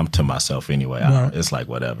don't, I'm to myself anyway. Right. It's like,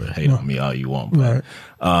 whatever, hate on me all you want. But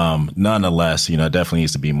nonetheless, it definitely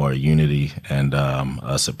needs to be more unity and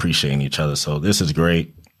us appreciating each other. So this is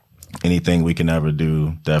great. Anything we can ever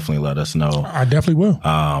do, definitely let us know. I definitely will.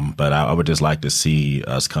 But I would just like to see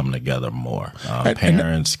us come together more.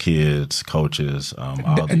 Parents, kids, coaches.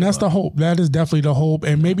 And that's the hope. That is definitely the hope.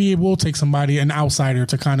 And maybe it will take somebody, an outsider,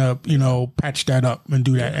 to kind of, patch that up and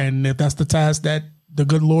do that. And if that's the task that the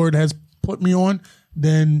good Lord has put me on,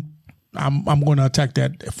 then I'm going to attack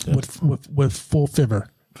that with full fervor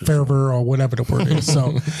or whatever the word is.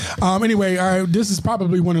 So anyway, this is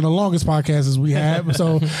probably one of the longest podcasts we have.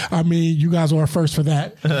 So, you guys are first for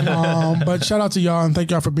that. But shout out to y'all, and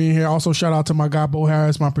thank y'all for being here. Also, shout out to my guy, Bo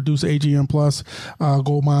Harris, my producer, AGM Plus,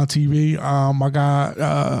 Goldmine TV, my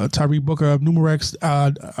guy, Tyree Booker of Numerex.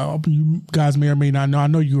 You guys may or may not know. I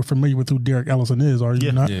know you're familiar with who Derek Ellison is, are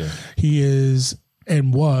you not? Yeah. He is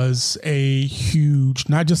and was a huge,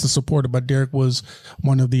 not just a supporter, but Derek was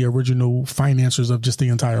one of the original financiers of just the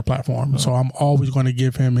entire platform. So I'm always going to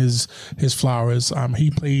give him his flowers.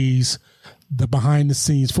 He plays the behind the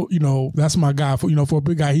scenes for, that's my guy for a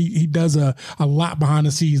big guy. He does a lot behind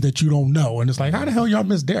the scenes that you don't know. And it's like, how the hell y'all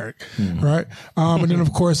miss Derek? Right. And then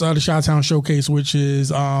of course, the Chi-Town Showcase, which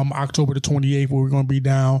is, October the 28th, where we're going to be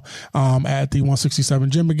down, at the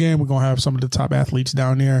 167 gym again. We're going to have some of the top athletes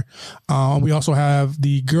down there. We also have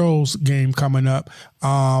the girls game coming up,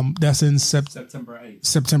 That's in September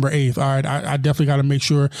 8th. All right. I definitely got to make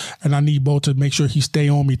sure, and I need both to make sure he stay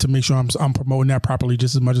on me to make sure I'm promoting that properly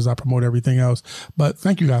just as much as I promote everything else. But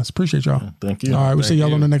thank you guys. Appreciate y'all. Thank you. All right. We'll see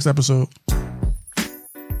y'all on the next episode.